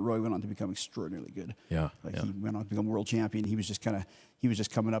Roy, but Roy went on to become extraordinarily good. Yeah, he went on to become world champion. He was just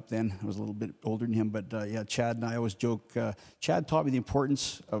coming up then. I was a little bit older than him, but Chad and I always joke. Chad taught me the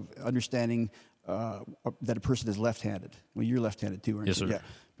importance of understanding that a person is left-handed. Well, you're left-handed too, aren't you? Yes, sir. Yeah.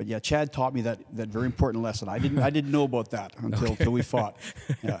 But yeah, Chad taught me that very important lesson. I didn't know about that until we fought.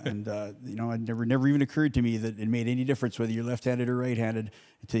 Yeah, and it never even occurred to me that it made any difference whether you're left-handed or right-handed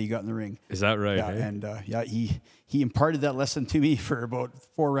until you got in the ring. Is that right? Yeah, hey? And he imparted that lesson to me for about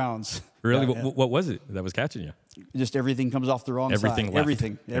 4 rounds. Really? Yeah, what was it that was catching you? Just everything comes off the wrong Everything side.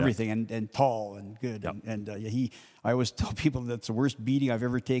 left. Everything, and tall and good. Yep. I always tell people that's the worst beating I've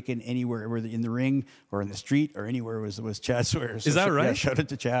ever taken anywhere, whether in the ring or in the street or anywhere, was Chad Sawyer. So Is that right? Yeah, shout out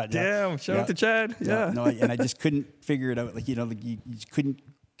to Chad. Damn, shout out to Chad. Yeah. No, and I just couldn't figure it out. You couldn't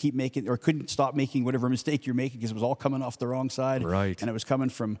keep making or couldn't stop making whatever mistake you're making because it was all coming off the wrong side. Right. And it was coming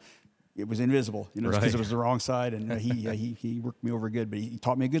from. It was invisible, because Right. it was the wrong side, and he worked me over good. But he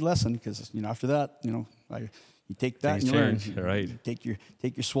taught me a good lesson because after that, you take that Things and you learn. change, right. You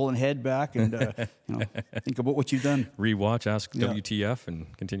take your swollen head back and think about what you've done. Rewatch, ask Yeah. WTF,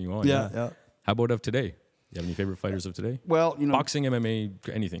 and continue on. Yeah. How about of today? You have any favorite fighters of today? Well, Boxing, MMA,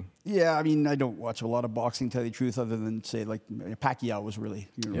 anything. Yeah, I mean, I don't watch a lot of boxing, to tell you the truth, other than say like Pacquiao was really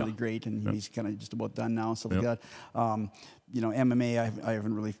great, and he's kind of just about done now and stuff like that. MMA, I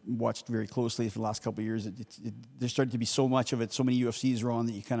haven't really watched very closely for the last couple of years. There's started to be so much of it, so many UFCs are on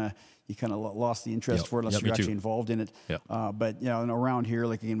that you kind of lost the interest for it unless you're actually involved in it. Yep. But and around here,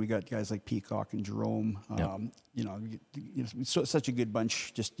 like again, we got guys like Peacock and Jerome. Such a good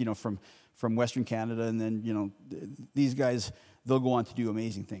bunch, just from Western Canada, and then these guys, they'll go on to do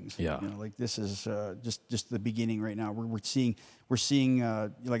amazing things. Yeah. Like this is just the beginning right now. We're seeing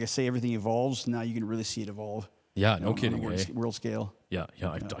like I say, everything evolves. Now you can really see it evolve. Yeah, no kidding. On a world scale. Yeah.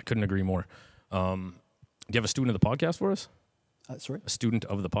 I couldn't agree more. Do you have a student of the podcast for us? Sorry? A student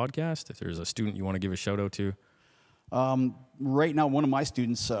of the podcast? If there's a student you want to give a shout out to? Right now, one of my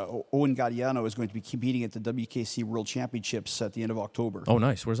students, Owen Gadiano, is going to be competing at the WKC World Championships at the end of October. Oh,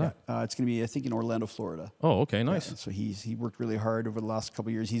 nice. Where's that? It's going to be, I think, in Orlando, Florida. Oh, okay, nice. Yeah, so he worked really hard over the last couple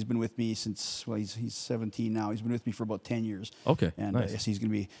of years. He's been with me since, well, he's 17 now. He's been with me for about 10 years. Okay, and nice. yes, he's going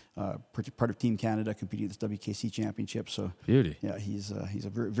to be part of Team Canada competing at this WKC championship. So Beauty. yeah, he's a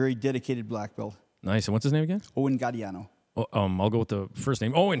very, very dedicated black belt. Nice. And what's his name again? Owen Gadiano. Oh, I'll go with the first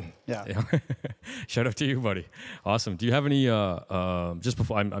name, Owen. Yeah. Shout out to you, buddy. Awesome. Do you have any? Just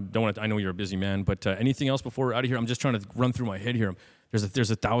before I don't want to. I know you're a busy man, but anything else before we're out of here? I'm just trying to run through my head here. There's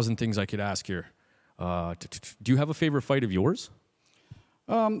a thousand things I could ask here. Do you have a favorite fight of yours?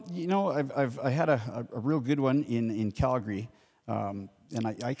 You know, I had a real good one in Calgary, and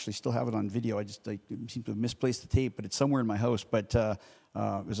I actually still have it on video. I seem to have misplaced the tape, but it's somewhere in my house. But it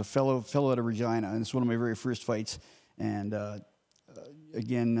was a fellow out of Regina, and it's one of my very first fights. And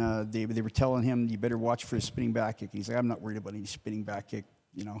again, they were telling him, you better watch for his spinning back kick. He's like, I'm not worried about any spinning back kick,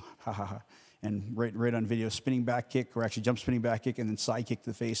 you know, ha ha ha. And right on video, spinning back kick, or actually jump spinning back kick, and then side kick to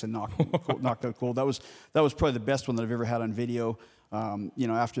the face and knocked out cold. That was probably the best one that I've ever had on video. You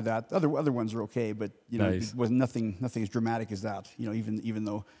know, after that, other ones are okay, but you know, Nice. it was nothing as dramatic as that. You know, even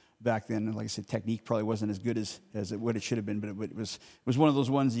though back then, like I said, technique probably wasn't as good as what it should have been, but it was one of those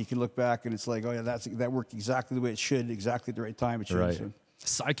ones you can look back and it's like, oh yeah, that worked exactly the way it should, exactly at the right time it should. Right. So,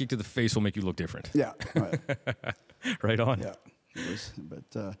 Side kick to the face will make you look different. yeah. Right. Right on. Yeah. It was,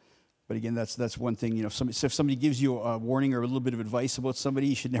 but again, that's one thing. You know, if somebody gives you a warning or a little bit of advice about somebody,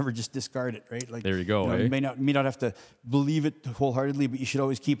 you should never just discard it, right? Like There you go, know, eh? You may not have to believe it wholeheartedly, but you should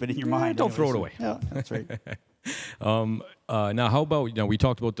always keep it in your mind. Don't throw it anyways. away. Yeah, that's right. Now, how about, we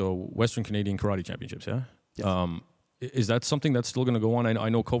talked about the Western Canadian Karate Championships, yeah? Yes. Is that something that's still going to go on? I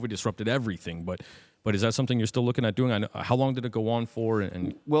know COVID disrupted everything, but is that something you're still looking at doing? How long did it go on for?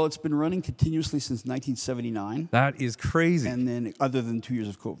 And Well, it's been running continuously since 1979, that is crazy. and then other than 2 years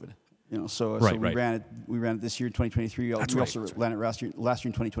of COVID. You know, so Right, we right. ran it this year, 2023. That's we right, also ran it last year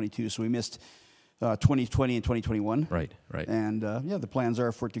in 2022. So we missed 2020 and 2021. Right. And yeah, the plans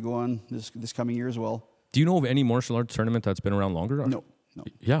are for it to go on this coming year as well. Do you know of any martial arts tournament that's been around longer? No.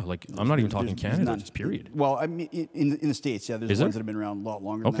 Yeah, like I'm not even talking There's Canada, none. just period. Well, I mean, in the States, yeah, there's Is ones there? that have been around a lot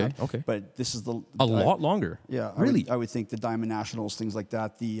longer than that. Okay. But this is A lot longer. Yeah. Really? I would think the Diamond Nationals, things like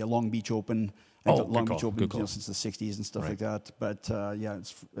that, the Long Beach Open. Oh, the good Long call, Beach Open, good call. since the 60s and stuff Right. like that. But yeah,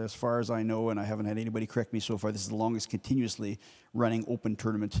 as far as I know, and I haven't had anybody correct me so far, this is the longest continuously running open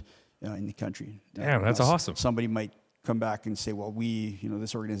tournament in the country. Damn, that's awesome. Somebody might come back and say, well,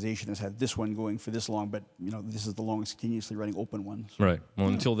 this organization has had this one going for this long, but this is the longest continuously running open one. So, Right. Well,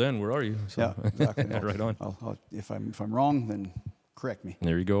 until then, where are you? So- yeah, exactly. Right on. I'll, if I'm wrong, then correct me.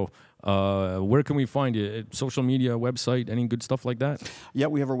 There you go. Where can we find you? Social media, website, any good stuff like that? Yeah,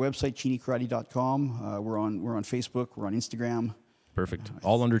 we have our website, cheneykarate.com. We're on Facebook. We're on Instagram. Perfect.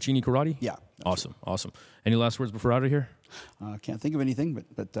 All under Cheney Karate? Yeah. Awesome. Any last words before out of here? Can't think of anything,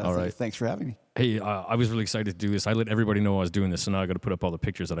 but All right. thanks for having me. Hey, I was really excited to do this. I let everybody know I was doing this, so now I got to put up all the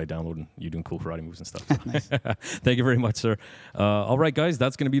pictures that I downloaded and you doing cool karate moves and stuff. Thank you very much, sir. All right, guys,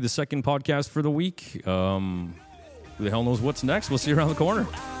 that's going to be the second podcast for the week. Who the hell knows what's next? We'll see you around the corner.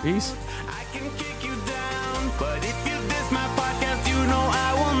 Peace. I can kick you down, but if